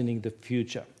imagining the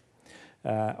future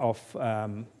of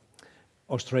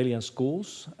Australian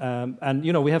schools.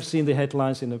 And we have seen the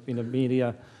headlines in the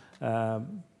media.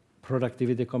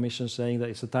 Productivity Commission saying that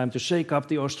it's a time to shake up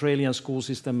the Australian school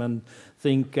system and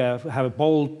have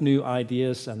bold new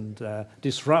ideas and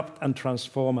disrupt and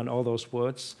transform and all those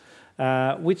words,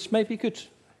 which may be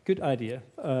good idea,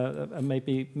 and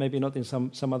maybe not in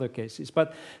some other cases.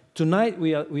 But tonight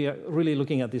we are really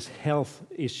looking at this health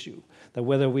issue, that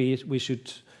whether we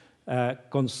should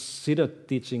consider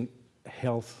teaching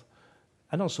health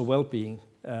and also well-being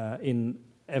in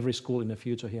every school in the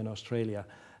future here in Australia,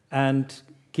 and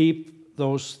keep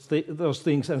those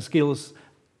things and skills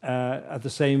at the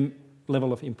same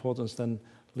level of importance than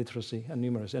literacy and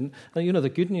numeracy. And the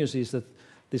good news is that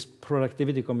this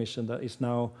Productivity Commission that is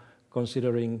now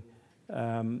considering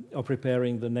or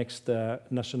preparing the next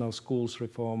National Schools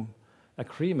Reform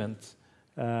Agreement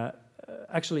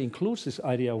actually includes this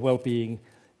idea of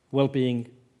well-being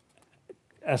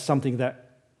as something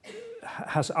that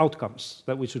has outcomes,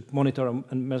 that we should monitor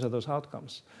and measure those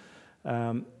outcomes.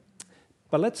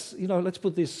 But let's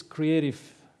put these creative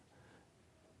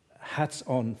hats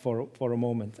on for a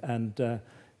moment and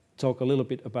talk a little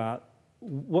bit about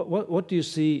what do you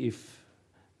see if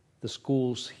the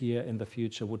schools here in the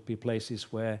future would be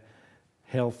places where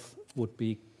health would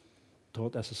be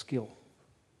taught as a skill?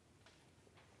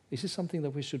 Is this something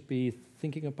that we should be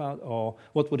thinking about, or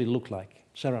what would it look like?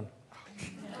 Sharon?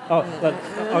 Okay.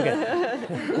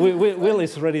 Will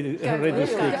is ready to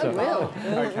speak. So. Will.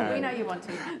 Okay. We know you want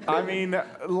to. I mean,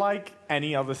 like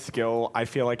any other skill, I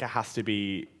feel like it has to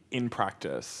be in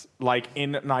practice. Like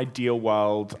in an ideal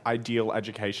world, ideal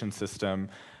education system,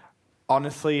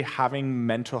 honestly, having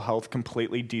mental health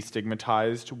completely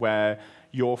destigmatized, where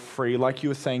you're free, like you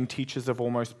were saying, teachers have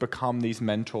almost become these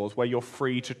mentors, where you're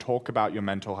free to talk about your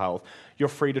mental health, you're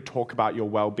free to talk about your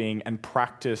well-being and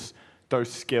practice those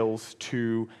skills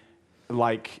to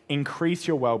like increase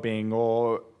your well-being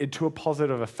or to a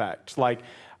positive effect. Like,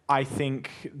 I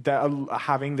think that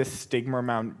having this stigma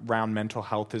around mental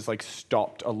health has like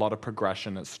stopped a lot of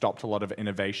progression. It's stopped a lot of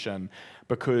innovation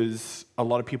because a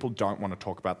lot of people don't want to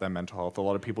talk about their mental health. A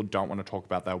lot of people don't want to talk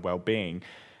about their well-being.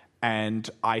 And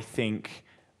I think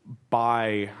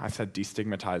I've said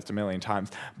destigmatized a million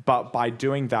times, but by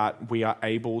doing that, we are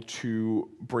able to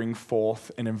bring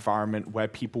forth an environment where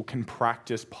people can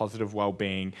practice positive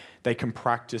well-being. They can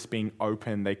practice being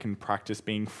open. They can practice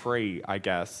being free, I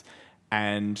guess.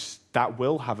 And that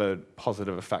will have a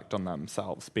positive effect on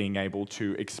themselves, being able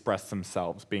to express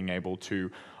themselves, being able to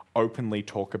openly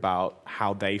talk about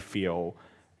how they feel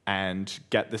and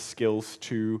get the skills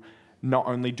to not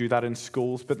only do that in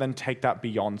schools, but then take that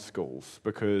beyond schools,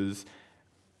 because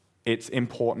it's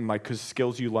important, like, because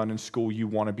skills you learn in school, you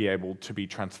want to be able to be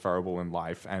transferable in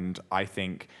life. And I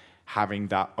think having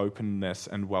that openness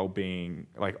and well-being,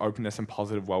 like openness and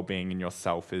positive well-being in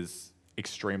yourself is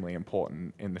extremely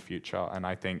important in the future. And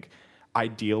I think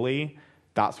ideally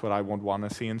that's what I would want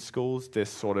to see in schools,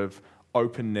 this sort of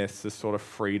openness, this sort of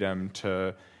freedom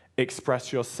to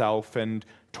express yourself and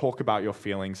talk about your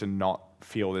feelings and not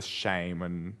feel this shame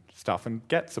and stuff, and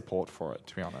get support for it,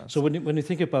 to be honest. So when you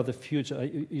think about the future,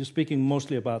 you're speaking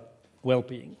mostly about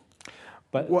well-being,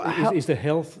 but is a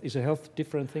health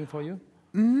different thing for you?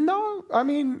 No, I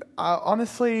mean,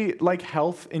 honestly, like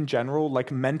health in general,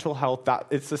 like mental health, that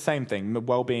it's the same thing.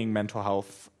 Well-being, mental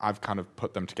health, I've kind of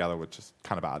put them together, which is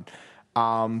kind of bad.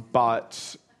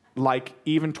 But like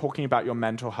even talking about your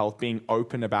mental health, being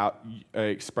open about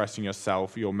expressing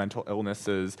yourself, your mental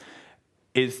illnesses,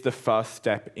 is the first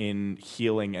step in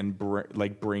healing and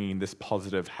bringing this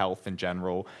positive health in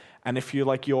general. And if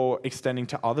you're extending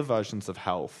to other versions of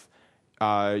health,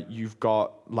 you've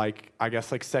got I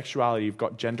guess sexuality, you've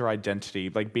got gender identity,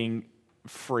 like being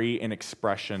free in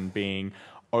expression, being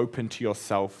open to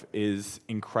yourself is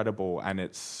incredible. And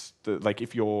it's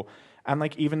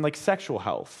even sexual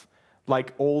health,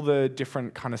 like all the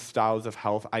different kind of styles of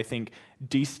health. I think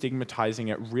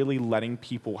destigmatizing it, really letting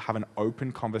people have an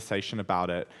open conversation about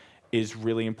it, is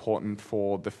really important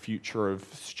for the future of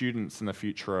students and the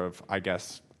future of, I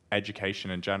guess, education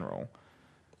in general.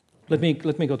 Let me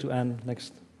go to Anne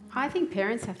next. I think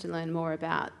parents have to learn more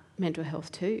about mental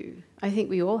health too. I think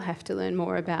we all have to learn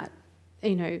more about,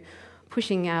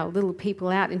 pushing our little people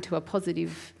out into a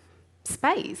positive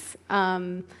space.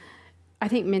 I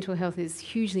think mental health is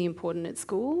hugely important at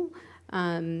school.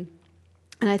 And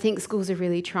I think schools are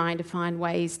really trying to find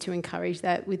ways to encourage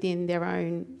that within their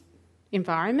own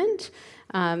environment.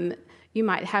 You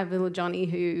might have little Johnny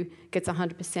who gets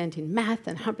 100% in math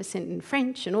and 100% in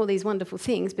French and all these wonderful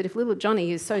things, but if little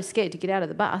Johnny is so scared to get out of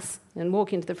the bus and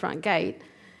walk into the front gate,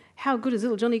 how good is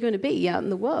little Johnny going to be out in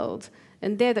the world?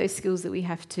 And they're those skills that we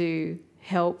have to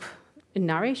help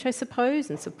nourish, I suppose,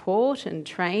 and support and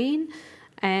train.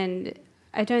 And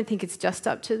I don't think it's just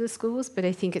up to the schools, but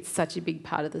I think it's such a big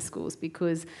part of the schools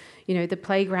because, the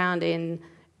playground and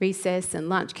recess and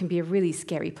lunch can be a really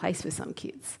scary place for some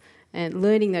kids. And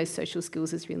learning those social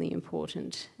skills is really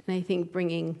important. And I think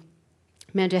bringing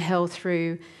mental health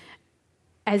through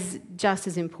as just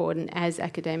as important as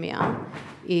academia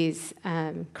is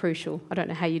crucial. I don't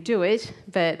know how you do it,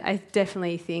 but I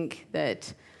definitely think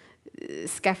that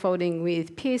scaffolding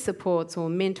with peer supports or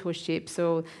mentorships,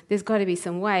 or there's got to be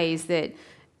some ways that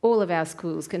all of our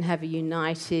schools can have a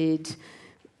united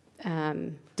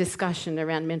discussion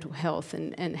around mental health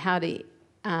and how to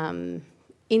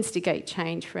instigate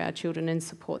change for our children and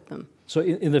support them. So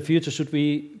in the future, should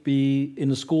we be in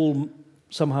the school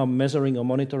somehow measuring or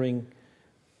monitoring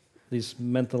these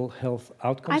mental health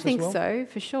outcomes I think as well? so,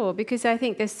 for sure, because I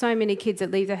think there's so many kids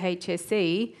that leave the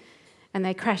HSC and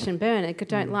they crash and burn and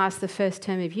don't last the first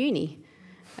term of uni.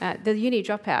 The uni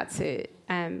dropouts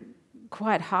are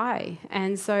quite high,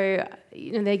 and so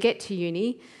they get to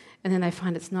uni and then they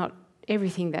find it's not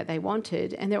everything that they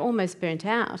wanted and they're almost burnt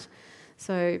out.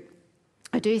 So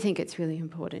I do think it's really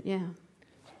important, yeah.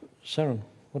 Sharon,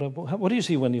 what do you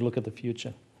see when you look at the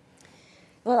future?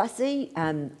 Well, I see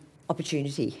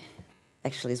opportunity,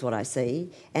 actually, is what I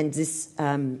see. And this,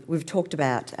 we've talked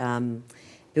about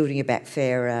building it back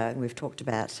fairer, we've talked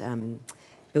about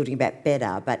building it back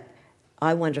better, but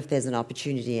I wonder if there's an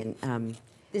opportunity in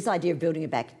this idea of building it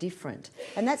back different.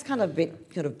 And that's kind of a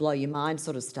bit blow your mind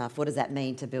sort of stuff. What does that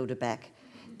mean to build it back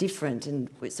different? And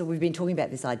so we've been talking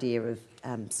about this idea of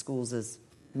schools as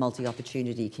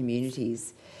multi-opportunity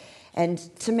communities. And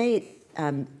to me,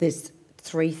 there's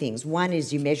three things. One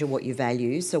is you measure what you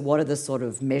value. So what are the sort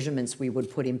of measurements we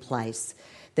would put in place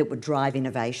that would drive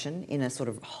innovation in a sort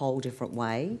of whole different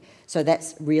way? So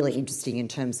that's really interesting in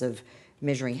terms of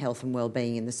measuring health and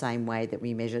wellbeing in the same way that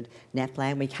we measured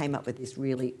NAPLAN. We came up with this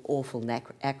really awful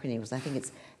acronym. I think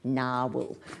it's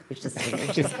NAWL, which is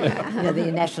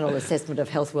the National Assessment of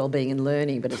Health, Wellbeing and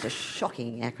Learning, but it's a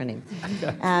shocking acronym.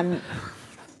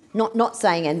 Not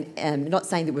saying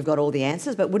that we've got all the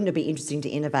answers, but wouldn't it be interesting to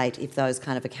innovate if those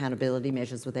kind of accountability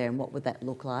measures were there, and what would that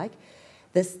look like?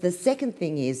 The second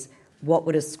thing is, what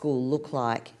would a school look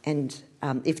like? And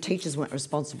if teachers weren't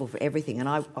responsible for everything, and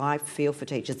I feel for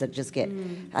teachers that just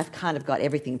I've kind of got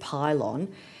everything pile-on,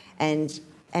 and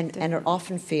are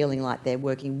often feeling like they're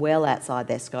working well outside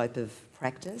their scope of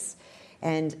practice.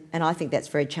 And I think that's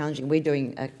very challenging. We're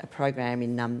doing a program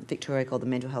in Victoria called the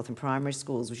Mental Health in Primary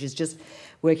Schools, which is just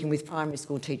working with primary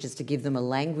school teachers to give them a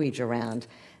language around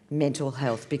mental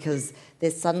health, because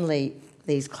there's suddenly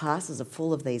these classes are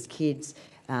full of these kids.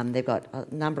 They've got a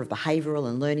number of behavioural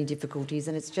and learning difficulties,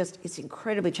 and it's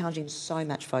incredibly challenging, so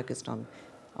much focused on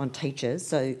teachers.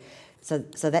 So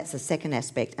that's the second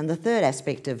aspect. And the third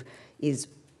aspect is,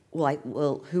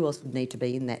 well, who else would need to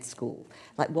be in that school?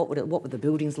 Like, what would the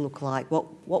buildings look like?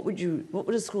 What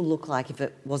would a school look like if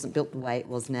it wasn't built the way it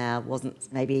was now,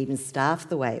 wasn't maybe even staffed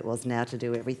the way it was now to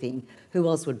do everything? Who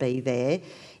else would be there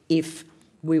if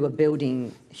we were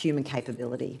building human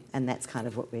capability? And that's kind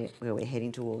of where we're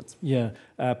heading towards. Yeah.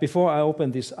 Before I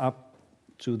open this up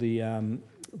to the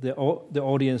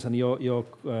audience and your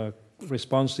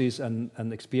responses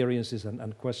and experiences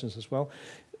and questions as well,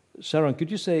 Sharon, could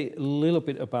you say a little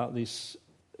bit about this,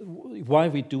 why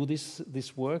we do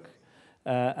this work,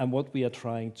 and what we are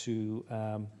trying to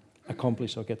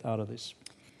accomplish or get out of this?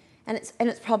 And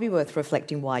it's probably worth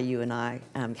reflecting why you and I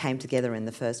came together in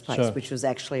the first place, Sure. which was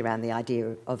actually around the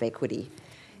idea of equity.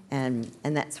 And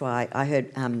that's why I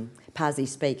heard Pasi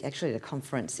speak actually at a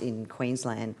conference in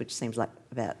Queensland, which seems like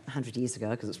about 100 years ago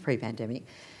because it was pre-pandemic.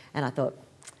 And I thought,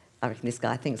 I reckon this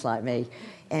guy thinks like me.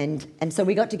 And so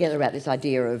we got together about this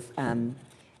idea of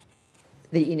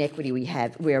the inequity we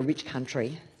have. We're a rich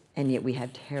country, and yet we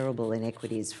have terrible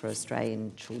inequities for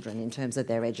Australian children in terms of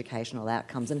their educational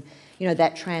outcomes. And,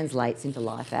 that translates into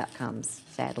life outcomes,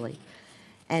 sadly.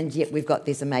 And yet we've got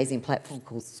this amazing platform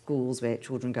called schools where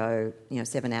children go,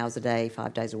 7 hours a day,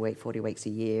 5 days a week, 40 weeks a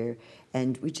year.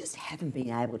 And we just haven't been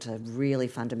able to really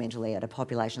fundamentally at a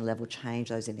population level change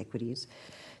those inequities.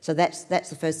 So that's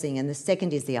the first thing. And the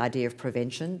second is the idea of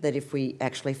prevention, that if we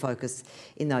actually focus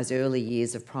in those early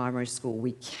years of primary school,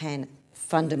 we can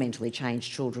fundamentally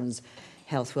change children's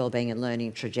health, wellbeing and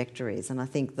learning trajectories. And I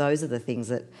think those are the things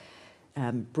that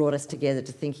brought us together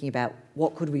to thinking about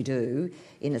what could we do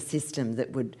in a system that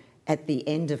would, at the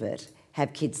end of it,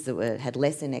 have kids that had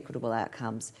less inequitable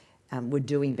outcomes, were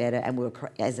doing better, and were,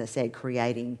 as I said,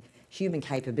 creating human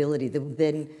capability that would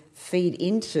then feed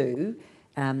into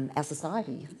our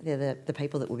society. They're the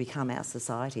people that will become our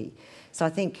society. So I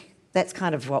think that's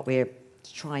kind of what we're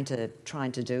trying to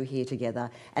do here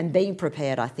together, and being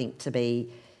prepared, I think, to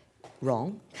be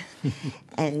wrong,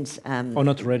 and or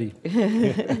not ready,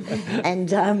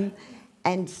 and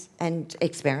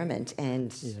experiment,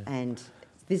 and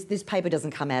this paper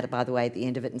doesn't come out, by the way, at the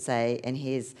end of it and say, and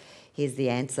here's the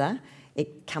answer.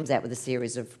 It comes out with a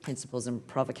series of principles and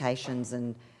provocations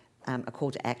and a call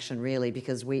to action, really,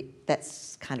 because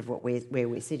that's kind of where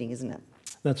we're sitting, isn't it?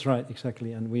 That's right,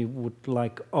 exactly. And we would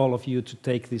like all of you to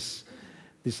take this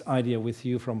idea with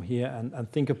you from here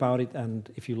and think about it. And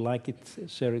if you like it,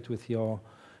 share it with your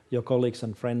colleagues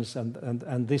and friends.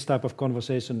 And this type of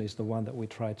conversation is the one that we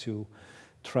try to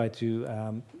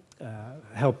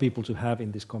help people to have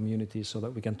in this community, so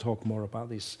that we can talk more about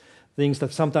these things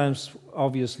that sometimes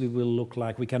obviously will look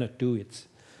like we cannot do it.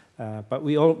 But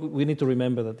we need to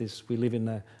remember that we live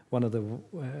in one of the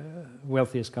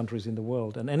wealthiest countries in the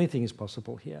world, and anything is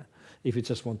possible here if you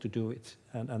just want to do it.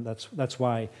 And that's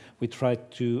why we try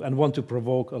to and want to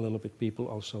provoke a little bit people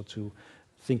also to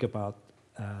think about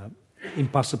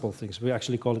impossible things. We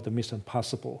actually call it the mission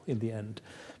possible in the end,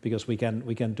 because we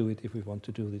can do it if we want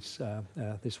to do this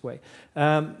this way.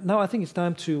 Now I think it's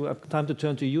time to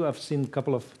turn to you. I've seen a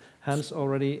couple of hands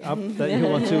already up that you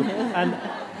want to.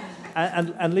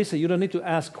 And Lisa, you don't need to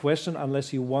ask questions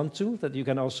unless you want to, that you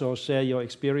can also share your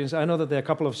experience. I know that there are a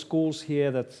couple of schools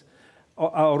here that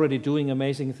are already doing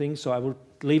amazing things, so I will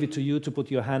leave it to you to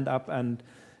put your hand up and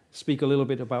speak a little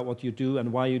bit about what you do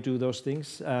and why you do those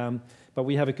things. But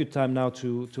we have a good time now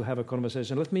to have a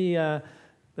conversation. Let me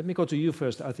go to you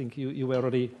first. I think you were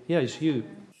already... Yeah, it's you.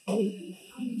 I'm a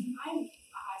high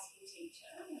school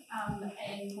teacher,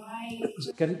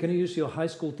 and Can you use your high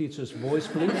school teacher's voice,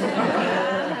 please?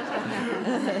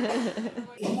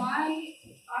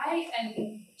 I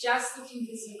am just looking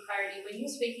for some clarity. When you're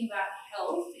speaking about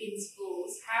health in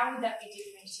schools, how would that be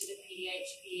different to the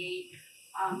PDHPE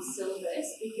syllabus?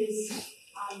 Because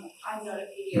I'm not a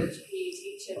PDHPE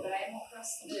teacher, but I am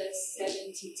across the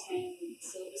 7 to 10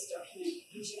 syllabus document,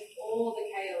 which of all the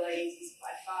KLAs is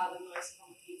by far the most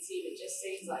comprehensive. It just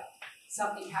seems like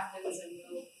something happens and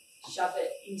we'll shove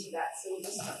it into that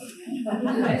syllabus document.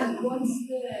 But what's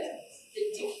the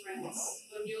difference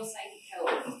when you're saying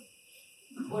health?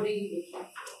 What are you looking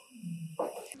for?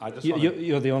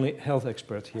 You're the only health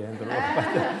expert here in the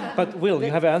room. But Will,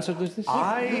 you have answered this?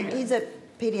 He's a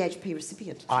PDHP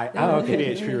recipient. I am a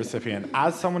PDHP recipient.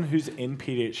 As someone who's in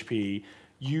PDHP,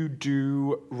 you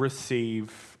do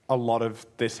receive a lot of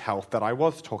this health that I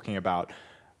was talking about,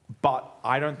 but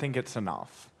I don't think it's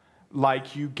enough.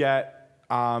 Like you get,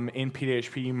 in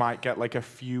PDHP, you might get like a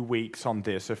few weeks on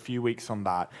this, a few weeks on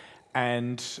that.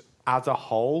 And as a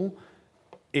whole,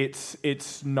 it's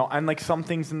not, and like some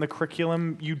things in the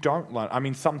curriculum you don't learn. I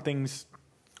mean, some things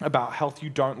about health you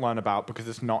don't learn about because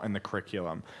it's not in the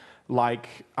curriculum. Like,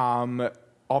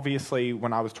 obviously,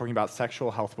 when I was talking about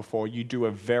sexual health before, you do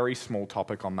a very small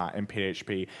topic on that in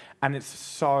PDHP, and it's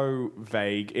so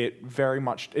vague.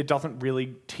 It doesn't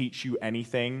really teach you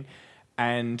anything,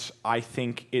 and I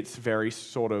think it's very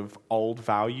sort of old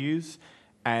values.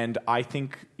 And I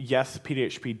think, yes,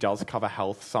 PDHP does cover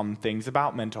health, some things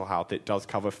about mental health. It does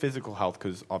cover physical health,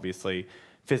 because obviously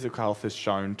physical health is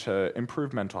shown to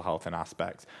improve mental health in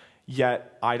aspects.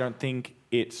 Yet, I don't think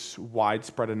it's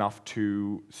widespread enough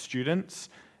to students.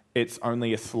 It's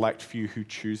only a select few who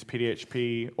choose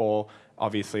PDHP, or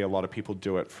obviously a lot of people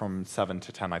do it from 7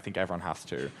 to 10. I think everyone has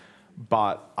to.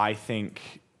 But I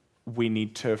think we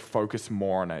need to focus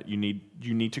more on it. You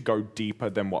need to go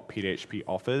deeper than what PDHP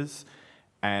offers.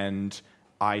 And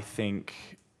I think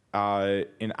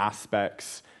in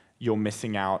aspects, you're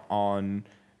missing out on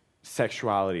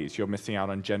sexualities, you're missing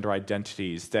out on gender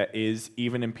identities. There is,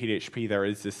 even in PDHP, there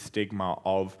is this stigma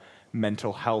of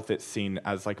mental health. It's seen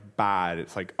as like bad.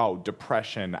 It's like, oh,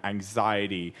 depression,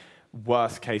 anxiety,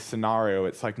 worst case scenario.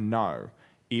 It's like, no,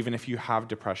 even if you have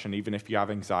depression, even if you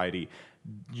have anxiety,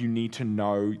 you need to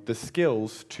know the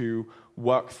skills to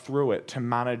work through it, to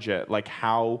manage it. Like,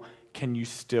 how can you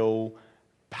still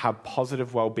have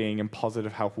positive well-being and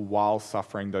positive health while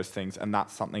suffering those things? And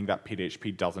that's something that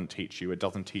PDHP doesn't teach you. It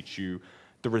doesn't teach you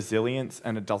the resilience,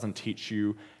 and it doesn't teach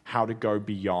you how to go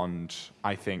beyond,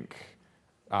 I think,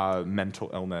 mental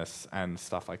illness and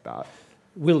stuff like that.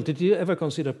 Will, did you ever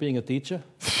consider being a teacher?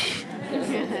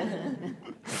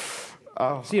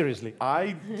 Seriously?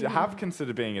 I have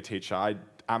considered being a teacher.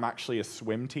 I'm actually a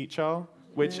swim teacher,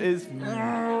 which is...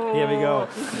 Here we go.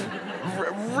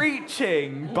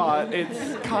 Reaching, but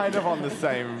it's kind of on the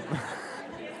same...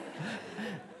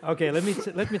 Okay, let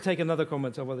me take another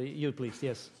comment over you, please.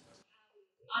 Yes.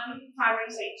 I'm a primary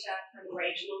teacher from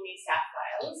regional New South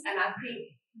Wales, and I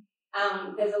think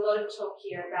there's a lot of talk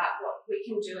here about what we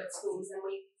can do at schools, and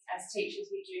we, as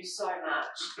teachers, we do so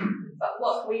much. But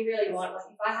what we really want, like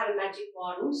if I had a magic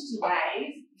wand to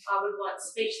wave, I would want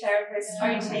speech therapists,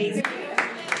 OTs,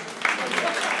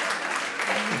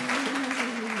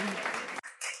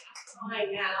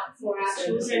 crying out for our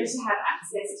children to have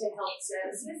access to health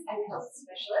services and health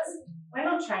specialists. We're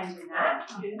not trained in that.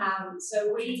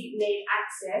 So we need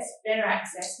better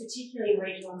access, particularly in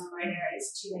regional and remote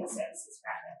areas, to these services for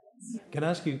our veterans. Can I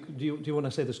ask you, do you want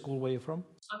to say the school where you're from?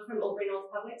 I'm from Albury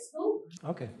North Public School.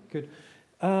 Okay, good.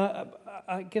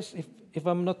 I guess if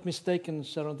I'm not mistaken,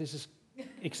 Sharon, this is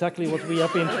exactly what we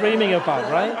have been dreaming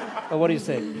about, right? Or what do you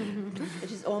say?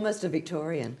 It is almost a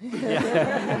Victorian.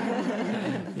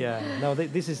 Yeah. No,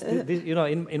 this is you know,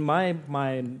 in my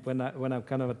mind when I'm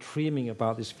kind of dreaming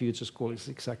about this future school, it's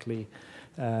exactly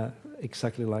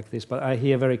like this. But I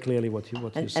hear very clearly what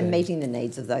you say. And meeting the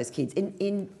needs of those kids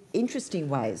in interesting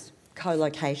ways,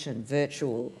 co-location,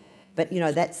 virtual. But, you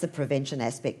know, that's the prevention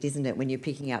aspect, isn't it, when you're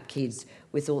picking up kids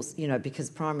with all, you know, because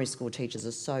primary school teachers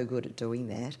are so good at doing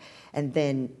that. And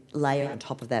then layer on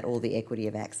top of that all the equity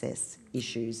of access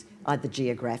issues, either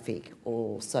geographic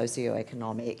or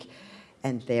socio-economic,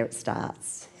 and there it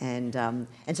starts. And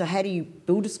so how do you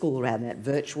build a school around that?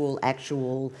 Virtual,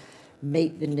 actual,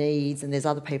 meet the needs, and there's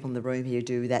other people in the room here who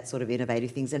do that sort of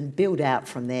innovative things, and build out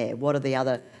from there. What are the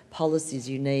other policies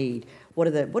you need? What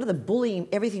are the bullying,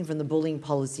 everything from the bullying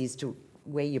policies to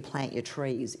where you plant your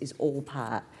trees is all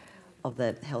part of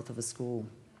the health of a school.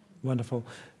 Wonderful.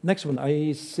 Next one,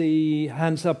 I see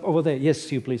hands up over there.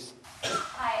 Yes, you please.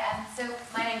 Hi, so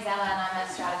my name's Ella and I'm a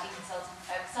strategy consultant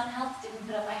focused on health. Didn't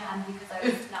put up my hand because I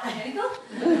was not medical.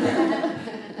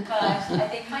 But I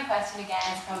think my question again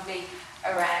is probably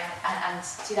around, and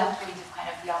to that point of kind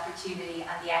of the opportunity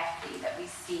and the equity that we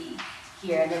see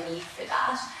here and the need for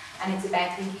that. And it's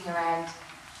about thinking around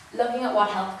looking at what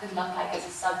health could look like as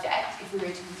a subject if we were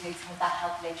to include some of that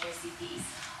health literacy piece.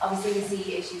 Obviously we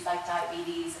see issues like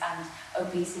diabetes and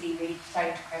obesity really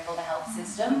starting to cripple the health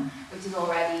system, which is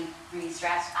already really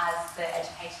stressed as the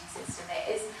education system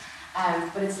is.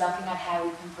 But it's looking at how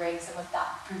we can bring some of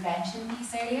that prevention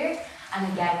piece earlier,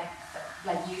 and again,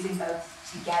 like using both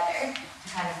together to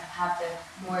kind of have the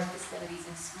more facilities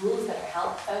in schools that are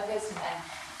health focused, and then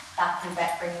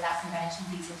bringing that prevention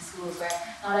piece into schools where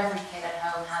not every kid at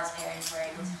home has parents who are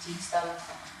able to teach them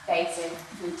basic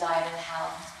food, diet and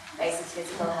health, basic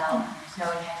physical health,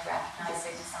 knowing how to recognise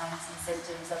certain signs and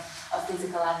symptoms of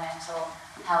physical and mental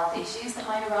health issues that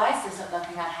might arise. So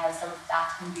looking at how some of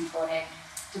that can be brought in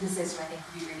to the system, I think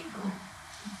would be really cool.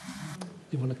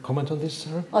 Do you want to comment on this,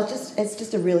 Sarah? It's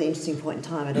just a really interesting point in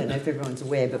time. I don't know if everyone's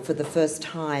aware, but for the first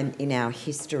time in our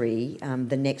history,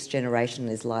 the next generation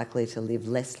is likely to live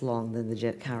less long than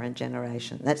the current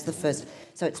generation. That's the first.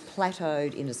 So it's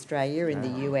plateaued in Australia. In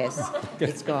the US,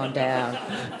 it's gone down.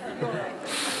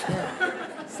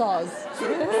 Soz.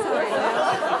 Sorry.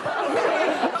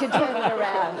 You can turn it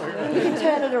around. You can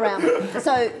turn it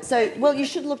around. So, well, you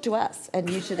should look to us, and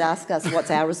you should ask us what's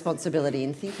our responsibility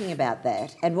in thinking about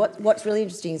that. And what's really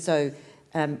interesting,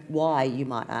 why, you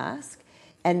might ask,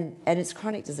 and it's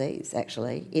chronic disease,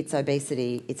 actually. It's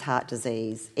obesity, it's heart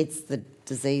disease, it's the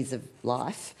disease of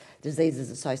life, diseases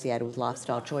associated with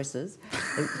lifestyle choices,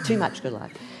 too much good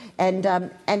life. And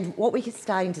what we're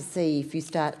starting to see, if you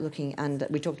start looking under,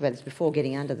 we talked about this before,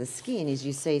 getting under the skin, is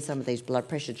you see some of these blood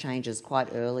pressure changes quite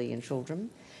early in children,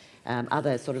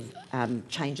 other sort of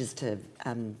changes to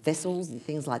vessels and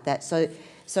things like that.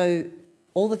 So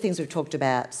all the things we've talked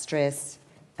about, stress,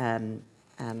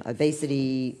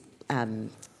 obesity,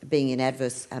 being in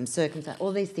adverse circumstances,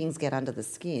 all these things get under the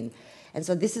skin. And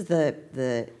so this is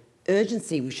the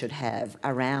urgency we should have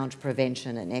around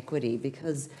prevention and equity,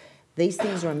 because these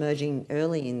things are emerging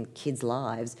early in kids'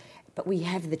 lives, but we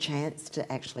have the chance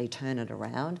to actually turn it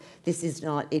around. It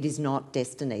is not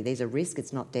destiny. These are risks,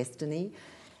 it's not destiny.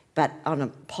 But on a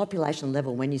population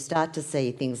level, when you start to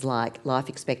see things like life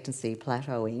expectancy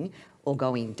plateauing or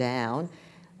going down,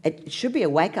 it should be a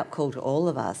wake-up call to all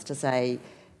of us to say,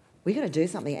 we've got to do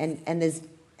something. And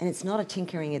it's not a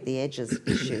tinkering at the edges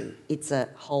issue. It's a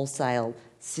wholesale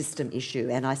system issue.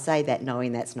 And I say that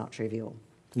knowing that's not trivial.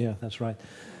 Yeah, that's right.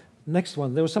 Next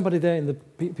one. There was somebody there in the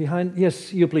behind.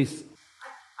 Yes, you please.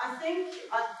 I think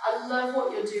I love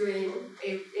what you're doing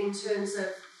in terms of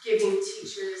giving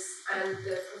teachers and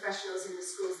the professionals in the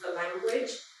schools the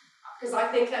language, because I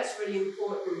think that's really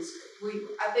important.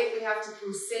 I think we have to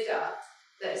consider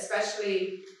that,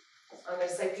 especially, I'm going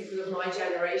to say people of my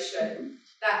generation,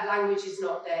 that language is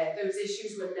not there. Those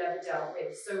issues were never dealt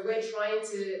with. So we're trying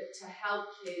to help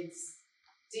kids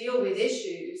deal with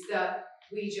issues that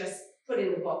we just put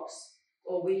in the box,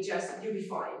 or you'll be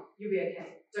fine, you'll be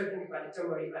okay, don't think about it, don't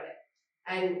worry about it.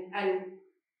 And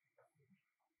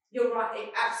you're right,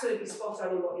 absolutely spot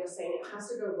on in what you're saying. It has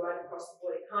to go right across the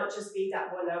board. It can't just be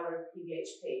that 1 hour of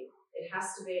PBHP. It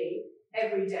has to be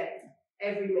every day,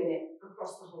 every minute,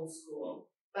 across the whole school.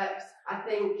 But I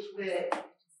think that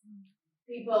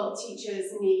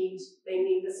teachers need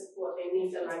the support, they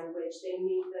need the language, they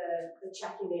need the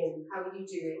checking in. How are you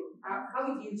doing? How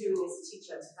are you doing as a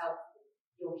teacher to help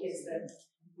your kids that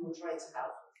you're trying to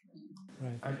help?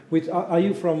 Right. Are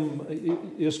you from,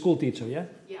 you're a school teacher, yeah?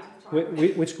 Yeah.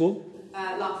 Which school?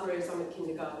 La Perouse, I'm at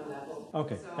kindergarten level.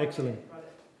 Okay, so excellent.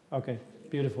 Okay,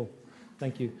 beautiful.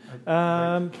 Thank you.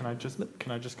 Can I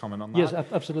just comment on that? Yes,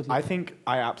 absolutely. I think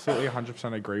I absolutely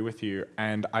 100% agree with you,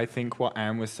 and I think what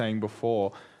Anne was saying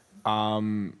before, I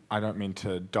don't mean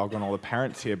to dog on all the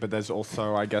parents here, but there's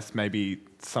also, I guess, maybe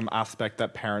some aspect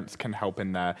that parents can help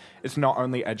in there. It's not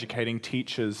only educating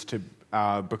teachers to,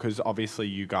 because obviously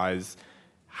you guys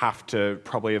have to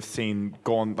probably have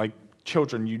gone like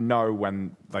children, you know,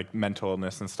 when like mental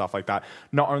illness and stuff like that.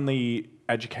 Not only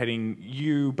educating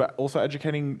you, but also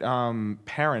educating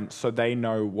parents so they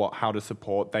know how to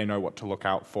support, they know what to look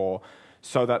out for,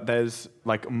 so that there's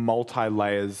like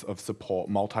multi-layers of support,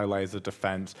 multi-layers of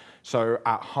defense. So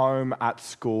at home, at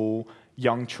school,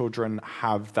 young children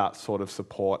have that sort of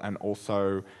support, and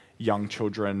also young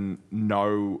children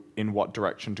know in what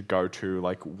direction to go to,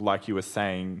 like you were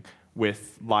saying,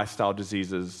 with lifestyle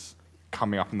diseases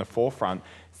coming up in the forefront,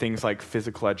 things like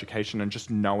physical education and just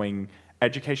knowing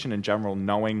education in general,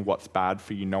 knowing what's bad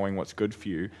for you, knowing what's good for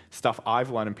you, stuff I've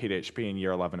learned in PDHP in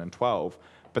year 11 and 12,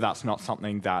 but that's not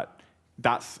something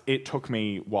it took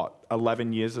me,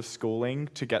 11 years of schooling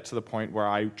to get to the point where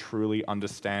I truly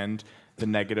understand the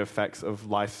negative effects of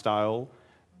lifestyle.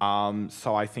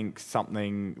 So I think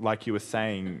something like you were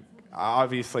saying,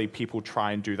 obviously people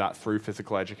try and do that through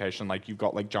physical education, like you've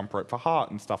got like Jump Rope for Heart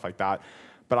and stuff like that,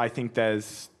 but I think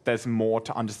there's more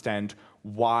to understand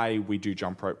why we do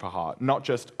Jump Rope for Heart. Not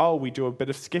just, we do a bit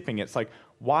of skipping. It's like,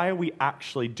 why are we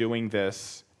actually doing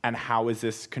this, and how is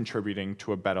this contributing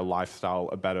to a better lifestyle,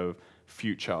 a better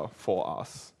future for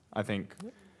us? I think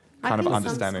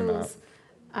understanding that.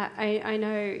 I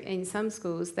know in some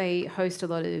schools they host a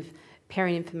lot of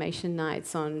parent information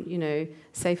nights on,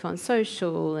 Safe on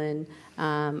Social and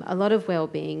a lot of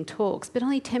wellbeing talks, but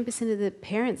only 10% of the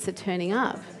parents are turning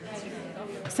up.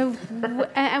 So,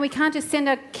 and we can't just send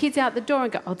our kids out the door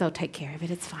and go, they'll take care of it,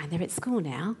 it's fine, they're at school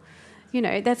now.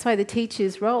 That's why the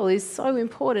teacher's role is so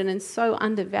important and so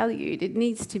undervalued. It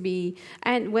needs to be,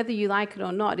 and whether you like it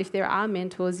or not, if there are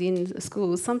mentors in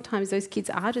schools, sometimes those kids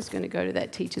are just going to go to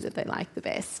that teacher that they like the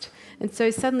best. And so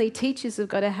suddenly teachers have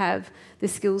got to have the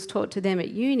skills taught to them at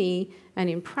uni and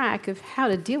in prac of how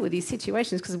to deal with these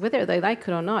situations, because whether they like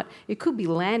it or not, it could be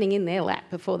landing in their lap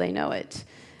before they know it.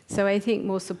 So I think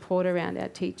more support around our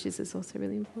teachers is also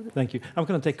really important. Thank you. I'm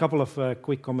going to take a couple of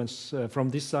quick comments from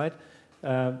this side.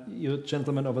 You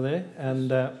gentlemen over there, and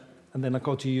then I'll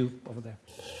go to you over there.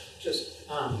 Just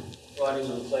riding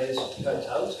on Claire's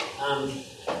coattails.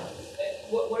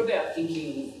 What about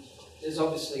thinking, there's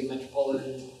obviously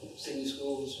metropolitan city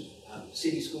schools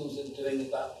that are doing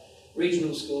it, but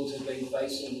regional schools have been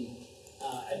facing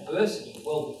adversity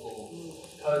well before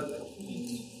COVID.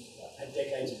 Had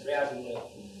decades of drought and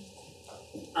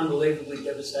unbelievably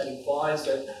devastating fires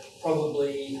that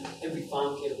probably every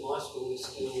farm kid at my school is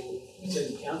still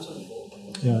receiving counselling for,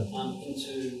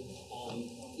 into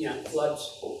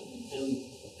floods and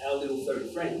our little furry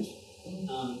friends.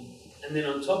 And then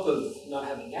on top of not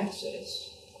having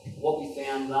access, what we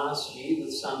found last year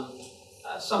with some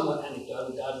somewhat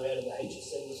anecdotal data out of the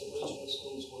HSC was that regional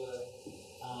schools were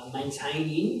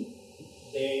maintaining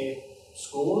their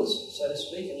scores, so to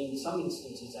speak, and in some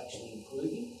instances actually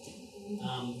improving.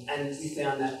 And we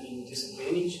found that in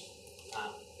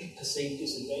perceived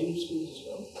disadvantaged schools as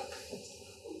well.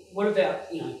 What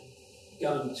about,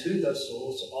 going to the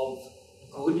source of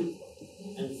good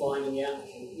and finding out,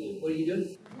 what are you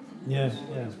doing? Yeah.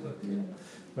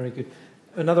 Very good.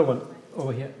 Another one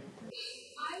over here.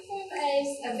 I'm from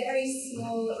a very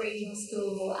small regional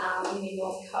school in the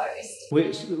North Coast.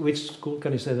 Which school?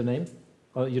 Can you say the name?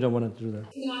 Or you don't want to do that?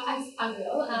 No, I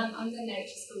will. I'm the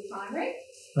Nature School Primary.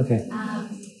 Okay.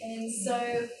 And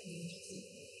so,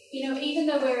 even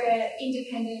though we're an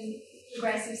independent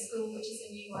progressive school, which is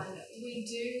a new one, we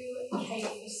do cater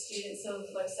for students of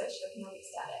low socioeconomic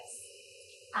status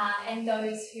and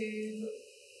those who,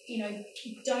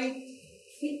 don't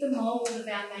fit the mould of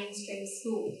our mainstream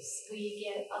schools. We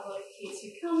get a lot of kids who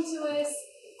come to us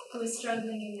who are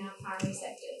struggling in our primary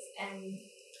sectors, and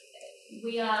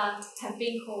we have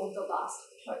been called the last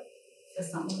hope for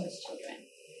some of those children.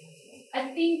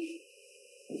 I think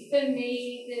for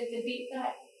me, the bit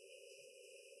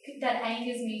that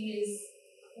angers me is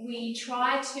we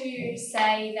try to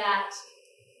say that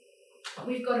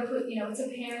we've got to put, it's a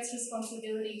parent's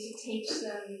responsibility to teach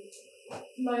them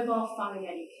mobile phone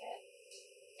etiquette.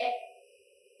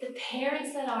 the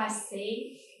parents that I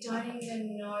see don't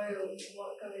even know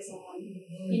what goes on.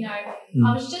 You know,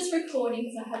 I was just recording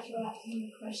because I had to write him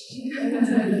a question.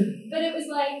 But it was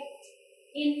like,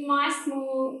 in my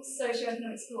small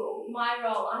socioeconomic school, my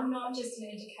role, I'm not just an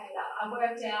educator. I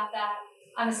worked out that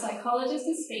I'm a psychologist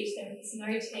and speech therapist, an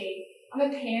OT. I'm a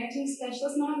parenting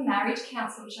specialist, not a marriage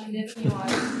counsellor, which I never knew I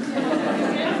was.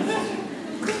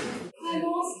 I'm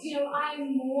also, you know,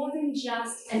 I'm more than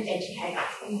just an educator.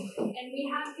 And we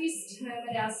have this term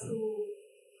at our school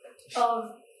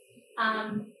of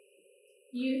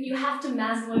you have to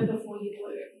Maslow before you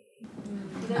bloom.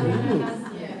 Does everyone know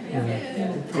Maslow?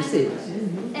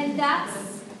 And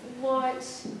that's what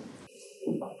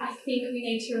I think we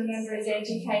need to remember as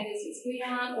educators is we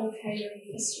aren't all catering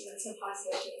for students of high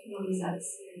socioeconomic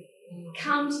status.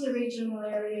 Come to the regional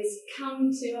areas,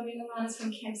 Alana's from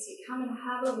Kempsey, come and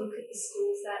have a look at the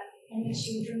schools and the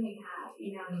children we have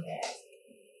in our care.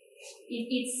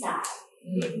 It's sad.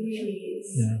 It really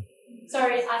is. Yeah.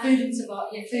 Sorry, food and survival.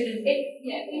 Yeah, food and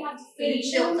we have to feed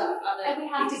shelter, and we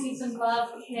have to give them love,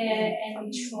 care,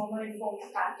 and trauma-informed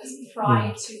practice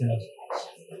prior to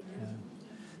education.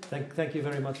 Yeah. Thank you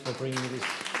very much for bringing this.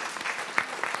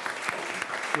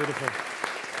 Beautiful.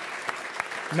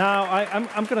 Now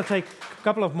I'm going to take a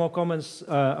couple of more comments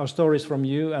or stories from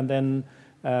you, and then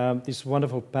this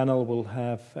wonderful panel will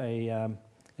have a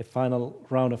final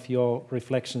round of your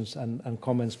reflections and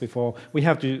comments before we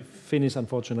have to finish,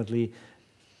 unfortunately,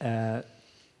 8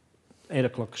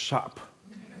 o'clock sharp,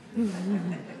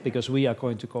 because we are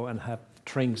going to go and have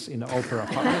drinks in the opera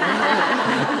park.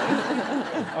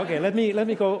 Okay, let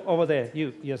me go over there.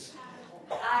 You, yes.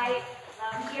 I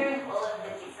love hearing all of the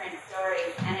different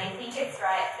stories, and I think it's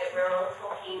right that we're all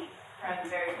talking from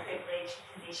very privileged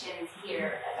positions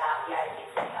here about the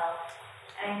ideas of health.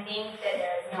 And I think that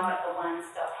there is not a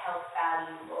one-stop health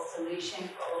value or solution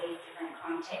for all these different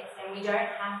contexts, and we don't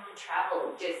have to travel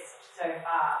just so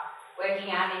far. Working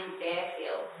out in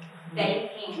Fairfield,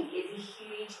 vaping is a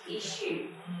huge issue,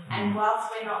 and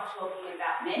whilst we're not talking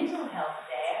about mental health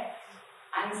there,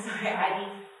 I'm sorry, I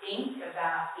need to think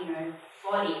about,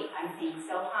 body, I'm seeing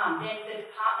self-harm. Then the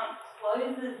department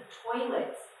closes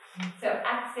toilets, so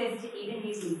access to even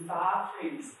using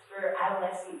bathrooms for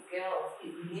adolescent girls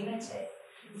is limited.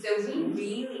 So we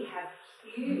really have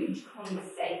huge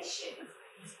conversations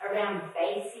around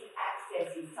basic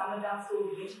access in some of our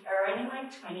schools, which are only like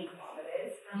 20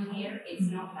 kilometres from here. It's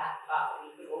not that far, we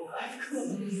could all go to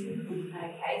school.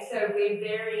 Okay, so we're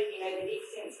very, the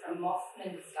distance from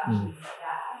Mossman discussions like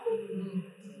that.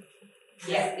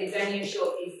 Yes, it's only a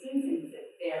short distance and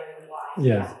it's very wide.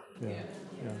 Yeah.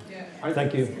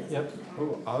 Thank you. Yep.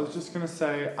 Oh, I was just going to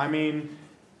say,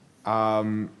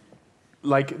 a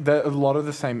lot of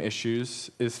the same issues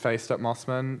is faced at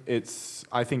Mossman.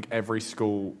 I think every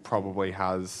school probably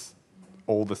has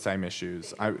all the same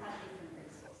issues.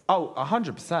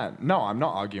 100%. No, I'm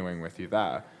not arguing with you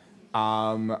there.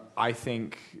 I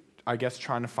guess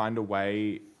trying to find a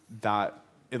way that,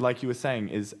 like you were saying,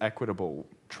 is equitable,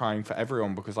 trying for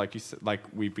everyone, because like you said, like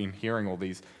we've been hearing all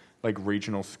these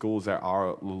regional schools, there are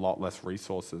a lot less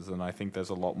resources, and I think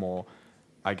there's a lot more,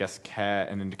 I guess, care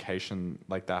and indication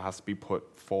that has to be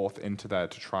put forth into there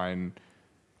to try and,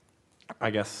 I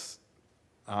guess,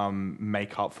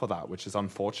 make up for that, which is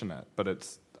unfortunate, but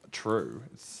it's true.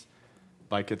 It's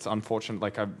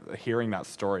unfortunate. I'm hearing that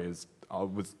story was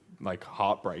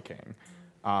heartbreaking,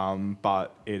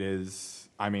 but it is.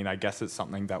 I guess it's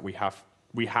something that we have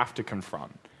to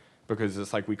confront, because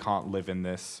it's we can't live in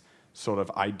this sort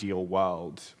of ideal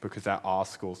world, because there are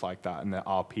schools like that and there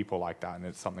are people like that, and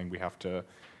it's something we have to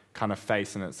kind of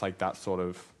face, and it's that sort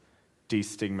of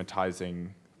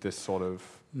destigmatizing this sort of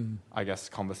I guess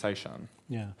conversation.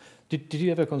 Yeah. Did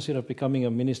you ever consider becoming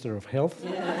a minister of health?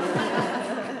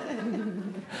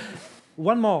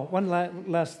 One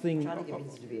last thing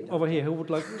over here. Who would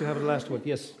like to have the last word?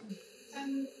 Yes.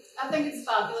 I think it's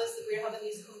fabulous that we're having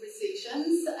these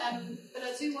conversations, but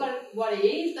I do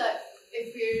worry that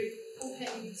if we're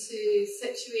hoping to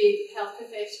situate health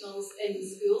professionals in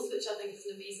schools, which I think is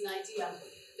an amazing idea,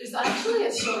 there's actually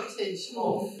a shortage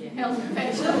of health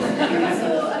professionals. So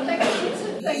I think we need to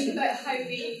think about how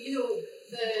we,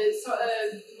 the sort of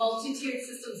multi-tiered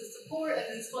systems of support and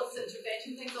response to intervention,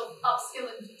 things of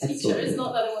upskilling teachers.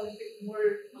 Not that I want to put more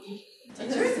money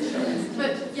teachers,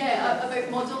 but about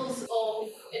models of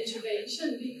intervention,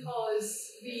 because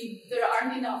there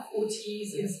aren't enough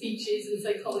OTs and speeches and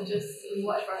psychologists and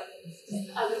whatever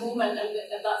at the moment,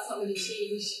 and that's not going to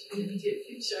change in the immediate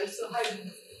future. So how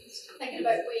thinking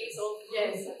about ways of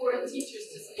supporting teachers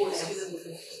to support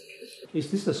students. Is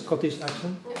this a Scottish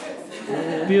accent?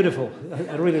 Beautiful.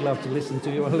 I really love to listen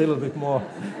to you a little bit more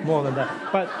than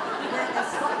that. But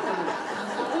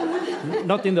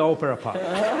not in the opera part.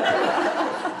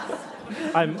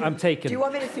 I'm taken. Do you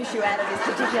want me to fish you out of this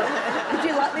particular... Would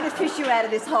you like me to fish you out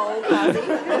of this hole, Pazzi?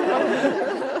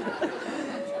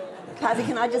 Pazzi,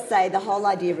 can I just say the whole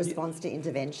idea of response to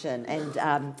intervention,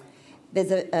 and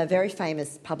there's a very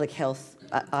famous public health,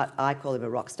 I call him a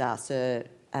rock star, Sir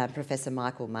Professor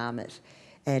Michael Marmot,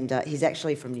 and he's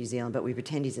actually from New Zealand, but we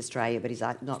pretend he's Australia, but he's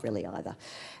not really either.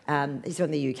 He's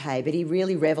from the UK, but he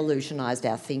really revolutionised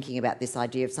our thinking about this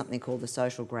idea of something called the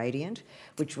social gradient,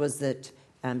 which was that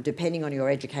depending on your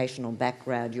educational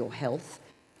background, your health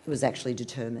was actually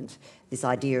determined. This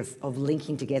idea of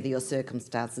linking together your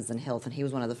circumstances and health, and he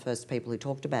was one of the first people who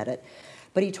talked about it.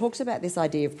 But he talks about this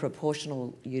idea of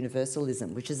proportional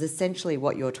universalism, which is essentially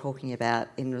what you're talking about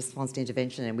in response to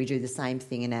intervention, and we do the same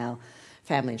thing in our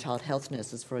family and child health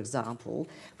nurses, for example,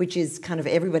 which is kind of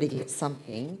everybody gets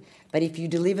something, but if you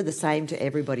deliver the same to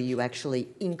everybody, you actually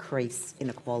increase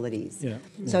inequalities. Yeah.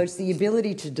 So it's the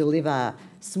ability to deliver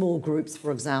small groups,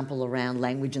 for example, around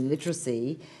language and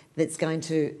literacy that's going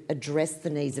to address the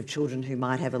needs of children who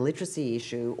might have a literacy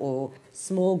issue, or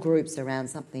small groups around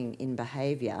something in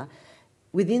behaviour.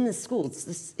 Within the school,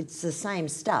 it's the same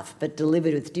stuff, but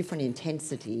delivered with different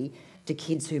intensity to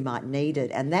kids who might need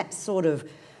it. And that sort of,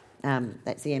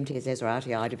 that's the MTSS or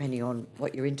RTI, depending on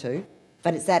what you're into.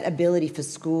 But it's that ability for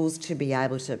schools to be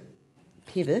able to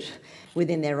pivot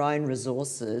within their own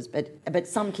resources. But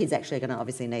some kids actually are going to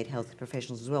obviously need health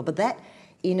professionals as well. But that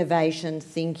innovation,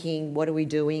 thinking, what are we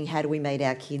doing? How do we meet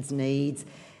our kids' needs?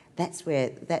 That's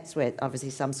where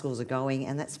obviously some schools are going,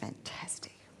 and that's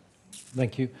fantastic.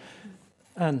 Thank you.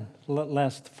 And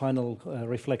last final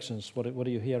reflections. What are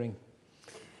you hearing?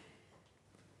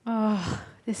 Oh,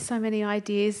 there's so many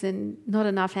ideas and not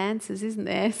enough answers, isn't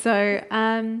there? So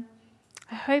I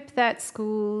hope that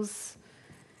schools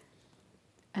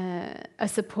are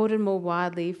supported more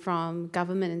widely from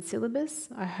government and syllabus.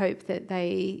 I hope that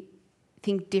they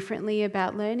think differently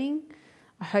about learning.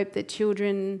 I hope that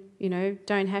children,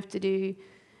 don't have to do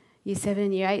Year 7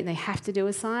 and Year 8 and they have to do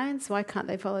a science. Why can't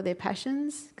they follow their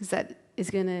passions? Because that is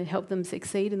going to help them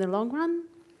succeed in the long run.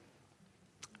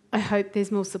 I hope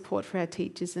there's more support for our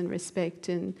teachers and respect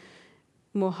and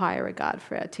more higher regard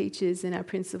for our teachers and our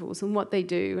principals and what they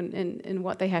do and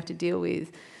what they have to deal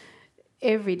with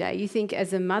every day. You think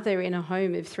as a mother in a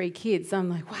home of 3 kids, I'm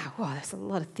like, wow, there's a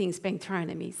lot of things being thrown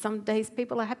at me. Some days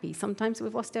people are happy. Sometimes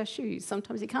we've lost our shoes.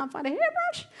 Sometimes you can't find a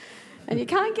hairbrush and you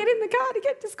can't get in the car to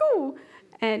get to school.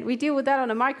 And we deal with that on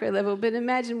a micro level, but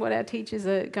imagine what our teachers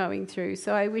are going through.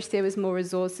 So I wish there was more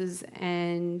resources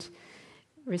and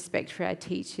respect for our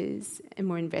teachers and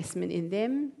more investment in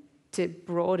them to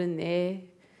broaden their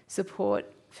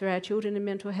support for our children in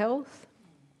mental health.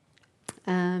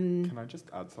 Can I just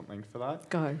add something for that?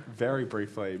 Go. Very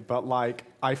briefly, but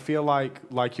I feel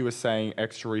like you were saying,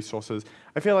 extra resources.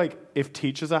 I feel like if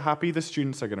teachers are happy, the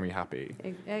students are going to be happy.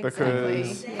 Exactly.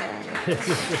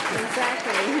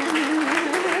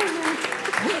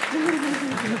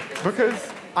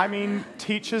 Because because,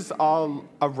 teachers are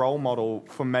a role model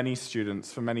for many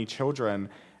students, for many children.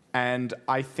 And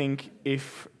I think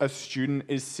if a student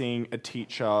is seeing a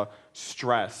teacher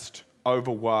stressed,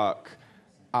 overworked,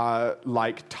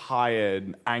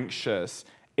 tired, anxious,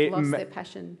 lost their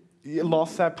passion.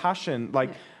 Lost their passion.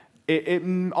 It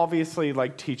obviously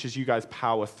teaches you guys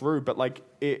power through, but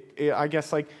I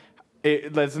guess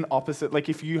there's an opposite.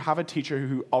 If you have a teacher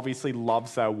who obviously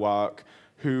loves their work,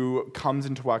 who comes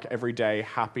into work every day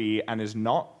happy and is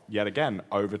not, yet again,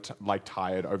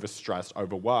 tired, overstressed,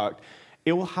 overworked,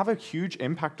 it will have a huge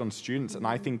impact on students. And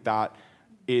I think that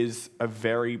is a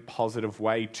very positive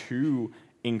way to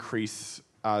increase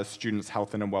students'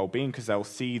 health and well-being, because they'll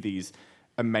see these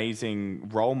amazing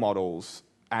role models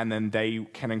and then they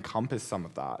can encompass some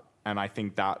of that. And I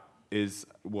think that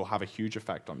will have a huge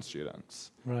effect on students.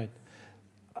 Right.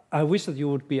 I wish that you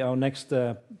would be our next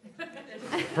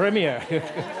premier.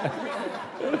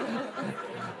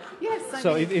 Yes.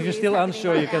 So if you're still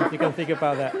unsure, you can think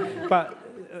about that. But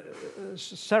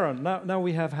Sharon, now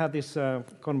we have had this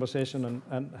conversation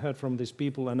and heard from these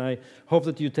people, and I hope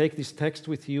that you take this text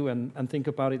with you and think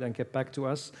about it and get back to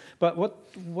us. But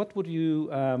what would you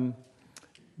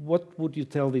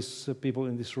tell these people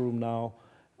in this room now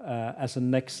as a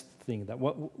next thing? That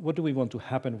what do we want to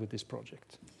happen with this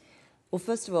project? Well,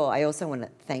 first of all, I also want to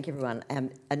thank everyone.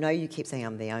 I know you keep saying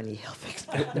I'm the only health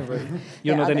expert in the room.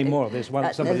 You're not anymore. There's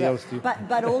somebody else too.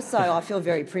 But also, I feel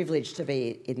very privileged to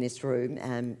be in this room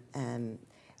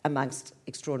amongst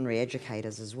extraordinary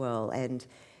educators as well. And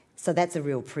so that's a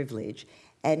real privilege.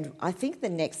 And I think the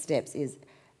next steps is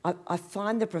I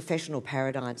find the professional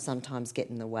paradigm sometimes get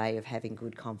in the way of having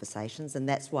good conversations, and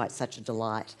that's why it's such a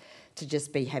delight to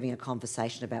just be having a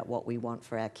conversation about what we want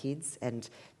for our kids and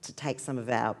to take some of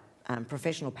our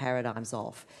professional paradigms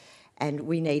off. And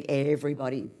we need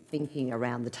everybody thinking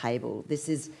around the table.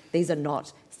 These are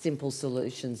not simple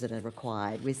solutions that are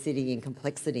required. We're sitting in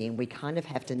complexity and we kind of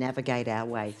have to navigate our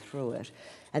way through it.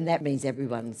 And that means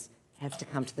everyone has to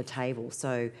come to the table.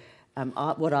 So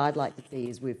what I'd like to see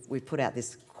is we've put out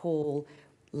this call,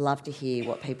 love to hear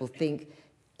what people think,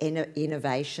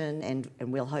 innovation, and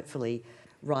we'll hopefully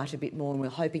write a bit more, and we're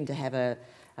hoping to have a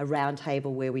round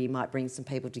table where we might bring some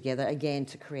people together, again,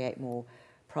 to create more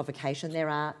provocation. There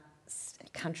are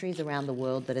countries around the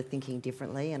world that are thinking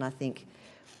differently, and I think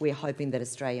we're hoping that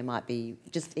Australia might be,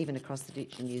 just even across the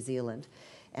ditch in New Zealand,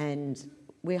 and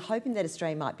we're hoping that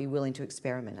Australia might be willing to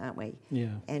experiment, aren't we? Yeah.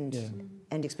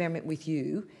 And experiment with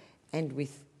you and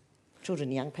with children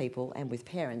and young people and with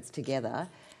parents together,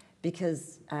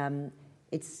 because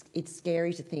it's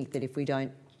scary to think that if we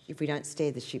don't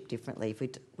steer the ship differently,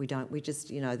 we just,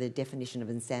 the definition of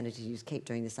insanity, you just keep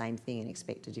doing the same thing and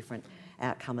expect a different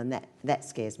outcome, and that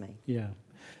scares me. Yeah.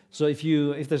 So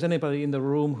if there's anybody in the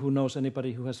room who knows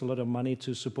anybody who has a lot of money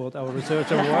to support our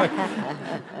research and work,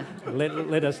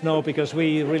 let us know, because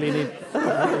we really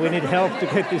need help to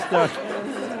get this done.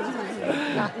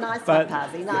 Nice one,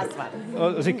 Pazzi, nice one.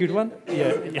 Oh, was it a good one?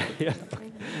 Yeah.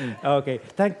 Okay,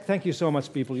 thank you so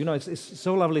much, people. It's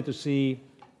so lovely to see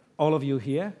all of you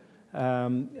here.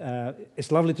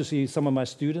 It's lovely to see some of my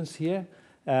students here.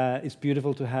 It's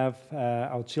beautiful to have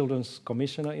our children's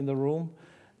commissioner in the room,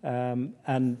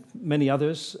 and many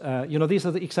others. These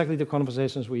are exactly the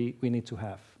conversations we need to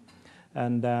have.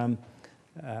 And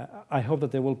I hope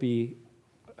that there will be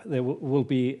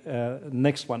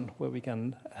next one where we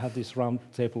can have these round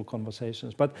table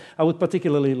conversations. But I would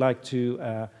particularly like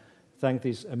to thank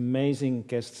these amazing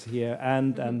guests here,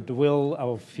 and Will,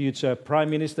 our future Prime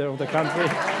Minister of the country,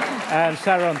 and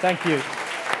Sharon, thank you.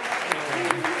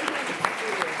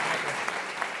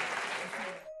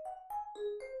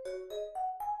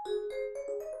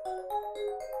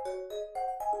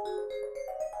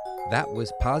 That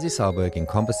was Pasi Sahlberg in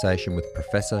conversation with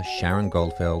Professor Sharon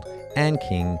Goldfeld, Anne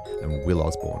King and Will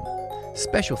Osborne.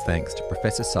 Special thanks to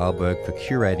Professor Sahlberg for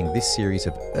curating this series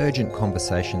of urgent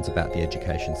conversations about the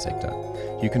education sector.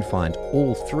 You can find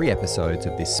all 3 episodes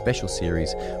of this special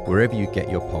series wherever you get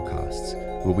your podcasts.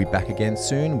 We'll be back again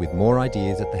soon with more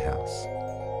ideas at the House.